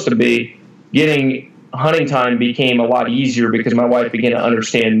was supposed to be, getting hunting time became a lot easier because my wife began to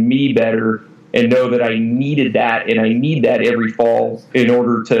understand me better and know that I needed that, and I need that every fall in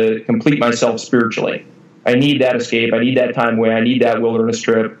order to complete myself spiritually. I need that escape. I need that time away. I need that wilderness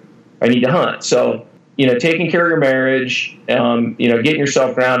trip. I need to hunt. So, taking care of your marriage, getting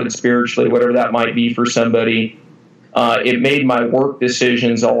yourself grounded spiritually, whatever that might be for somebody, it made my work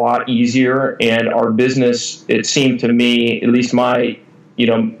decisions a lot easier, and our business, it seemed to me, at least my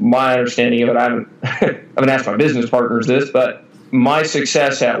understanding of it, I haven't asked my business partners this, but my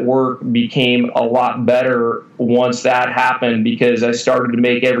success at work became a lot better once that happened, because I started to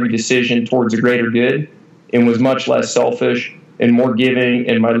make every decision towards a greater good and was much less selfish and more giving.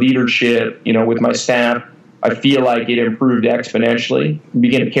 And my leadership, with my staff, I feel like it improved exponentially.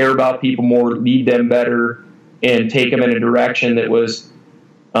 Began to care about people more, lead them better, and take them in a direction that was,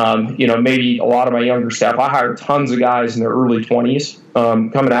 maybe a lot of my younger staff. I hired tons of guys in their early 20s,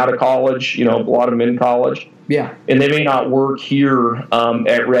 coming out of college, a lot of them in college. Yeah. And they may not work here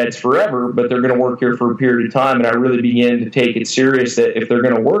at Reds forever, but they're going to work here for a period of time. And I really began to take it serious that if they're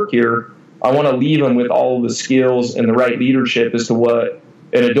going to work here, I want to leave them with all of the skills and the right leadership as to what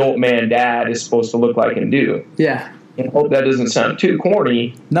an adult man dad is supposed to look like and do. Yeah. And I hope that doesn't sound too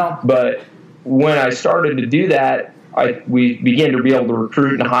corny. No. But when I started to do that, we began to be able to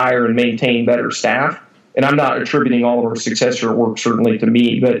recruit and hire and maintain better staff. And I'm not attributing all of our success at work certainly to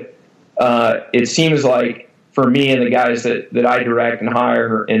me, but it seems like for me and the guys that I direct and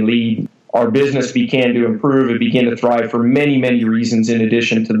hire and lead, our business began to improve. It began to thrive for many, many reasons in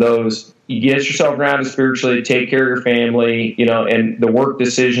addition to those. You get yourself grounded spiritually, take care of your family, and the work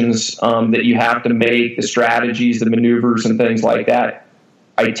decisions that you have to make, the strategies, the maneuvers, and things like that.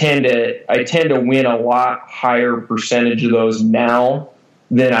 I tend to win a lot higher percentage of those now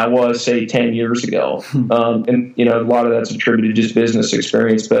than I was, say, 10 years ago. And, a lot of that's attributed to just business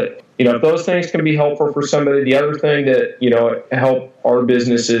experience. But, if those things can be helpful for somebody, the other thing that, help our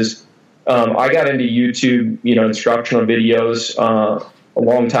business is I got into YouTube, instructional videos a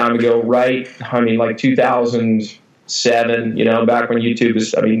long time ago, like 2007, back when YouTube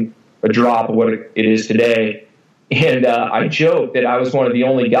was, a drop of what it is today. And I joked that I was one of the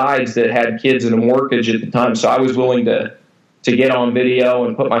only guys that had kids and a mortgage at the time. So I was willing to get on video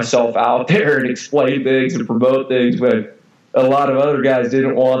and put myself out there and explain things and promote things when a lot of other guys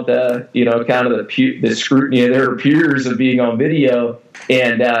didn't want the, kind of the scrutiny of their peers of being on video.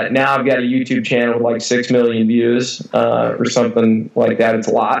 And now I've got a YouTube channel with like 6 million views or something like that. It's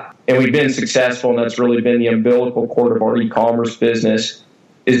a lot. And we've been successful, and that's really been the umbilical cord of our e-commerce business,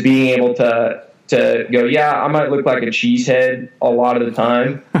 is being able to go, I might look like a cheesehead a lot of the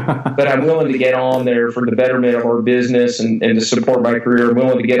time, but I'm willing to get on there for the betterment of our business and to support my career. I'm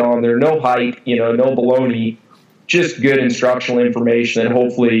willing to get on there. No hype, no baloney, just good instructional information that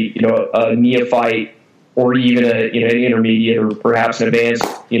hopefully, a neophyte or even an intermediate or perhaps an advanced,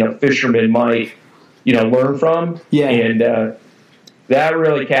 fisherman might, learn from. Yeah. And that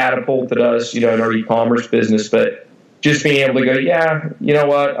really catapulted us, in our e-commerce business. But just being able to go, you know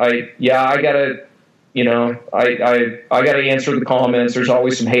what, I gotta, I gotta answer the comments. There's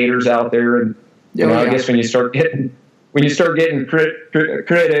always some haters out there, and I guess when you start getting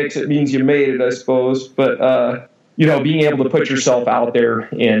critics, it means you made it, I suppose. But being able to put yourself out there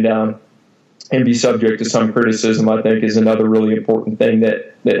and be subject to some criticism, I think, is another really important thing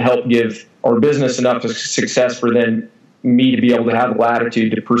that helped give our business enough success for then me to be able to have the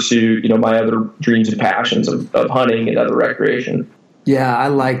latitude to pursue, my other dreams and passions of hunting and other recreation. Yeah, I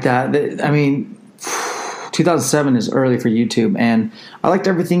like that. 2007 is early for YouTube, and I liked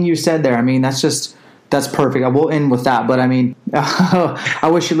everything you said there. That's perfect. I will end with that, but I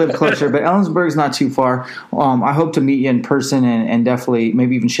wish you lived closer, but Ellensburg's not too far. I hope to meet you in person and definitely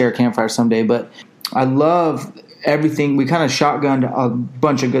maybe even share a campfire someday, but I love everything. We kind of shotgunned a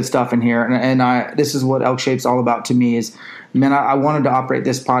bunch of good stuff in here, and this is what Elk Shape's all about to me. Is, man, I wanted to operate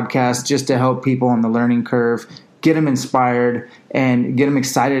this podcast just to help people on the learning curve, get them inspired, and get them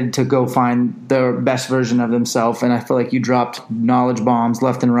excited to go find the best version of themselves. And I feel like you dropped knowledge bombs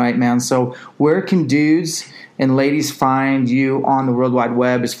left and right, man. So where can dudes and ladies find you on the World Wide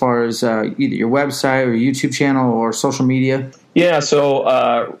Web, as far as either your website or YouTube channel or social media? Yeah,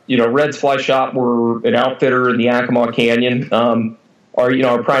 so Red's Fly Shop, we're an outfitter in the Yakima Canyon.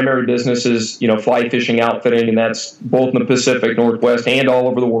 Our primary business is fly fishing outfitting, and that's both in the Pacific Northwest and all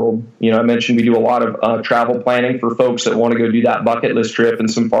over the world. I mentioned we do a lot of travel planning for folks that want to go do that bucket list trip in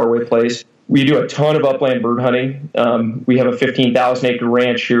some faraway place. We do a ton of upland bird hunting. We have a 15,000 acre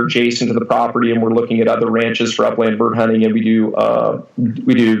ranch here adjacent to the property, and we're looking at other ranches for upland bird hunting. And we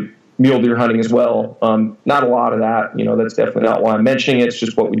do mule deer hunting as well. Not a lot of that. That's definitely not why I'm mentioning it. It's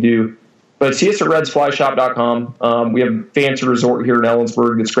just what we do. But see us at redsflyshop.com. We have a fancy resort here in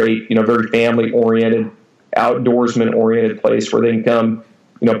Ellensburg that's great. Very family oriented, outdoorsman oriented place where they can come.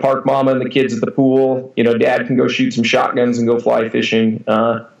 Park mama and the kids at the pool. Dad can go shoot some shotguns and go fly fishing.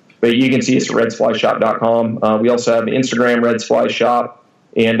 But you can see us at redsflyshop.com. We also have Instagram, redsflyshop,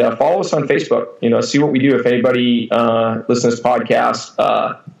 and follow us on Facebook. See what we do. If anybody listens to this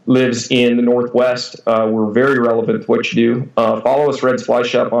podcast lives in the Northwest, we're very relevant to what you do. Follow us, Reds Fly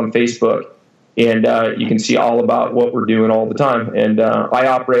Shop, on Facebook, and you can see all about what we're doing all the time. And I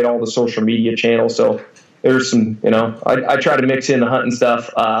operate all the social media channels, so there's some, I try to mix in the hunting stuff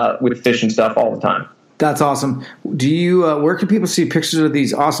with fishing stuff all the time. That's awesome. Do you? Where can people see pictures of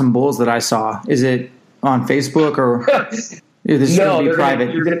these awesome bulls that I saw? Is it on Facebook or? This is going to be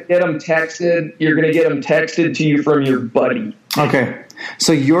private. You're going to get them texted. You're going to get them texted to you from your buddy. Okay,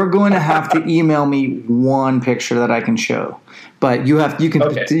 so you're going to have to email me one picture that I can show. But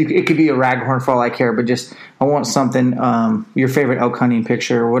it could be a raghorn for all I care. But just I want something, your favorite elk hunting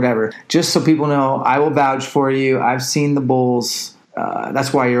picture or whatever, just so people know I will vouch for you. I've seen the bulls.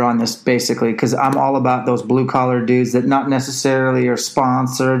 That's why you're on this, basically, because I'm all about those blue-collar dudes that not necessarily are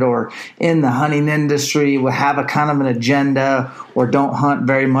sponsored or in the hunting industry, will have a kind of an agenda or don't hunt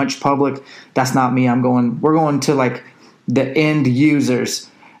very much public. That's not me. We're going to like the end users,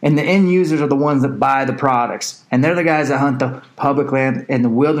 and the end users are the ones that buy the products, and they're the guys that hunt the public land and the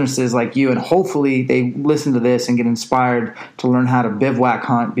wildernesses like you, and hopefully they listen to this and get inspired to learn how to bivouac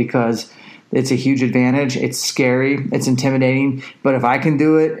hunt, because it's a huge advantage. It's scary. It's intimidating. But if I can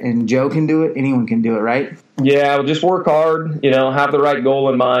do it and Joe can do it, anyone can do it, right? Yeah, well, just work hard, have the right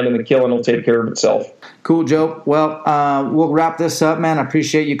goal in mind, and the killing will take care of itself. Cool, Joe. Well, we'll wrap this up, man. I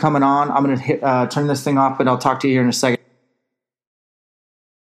appreciate you coming on. I'm going to turn this thing off, but I'll talk to you here in a second.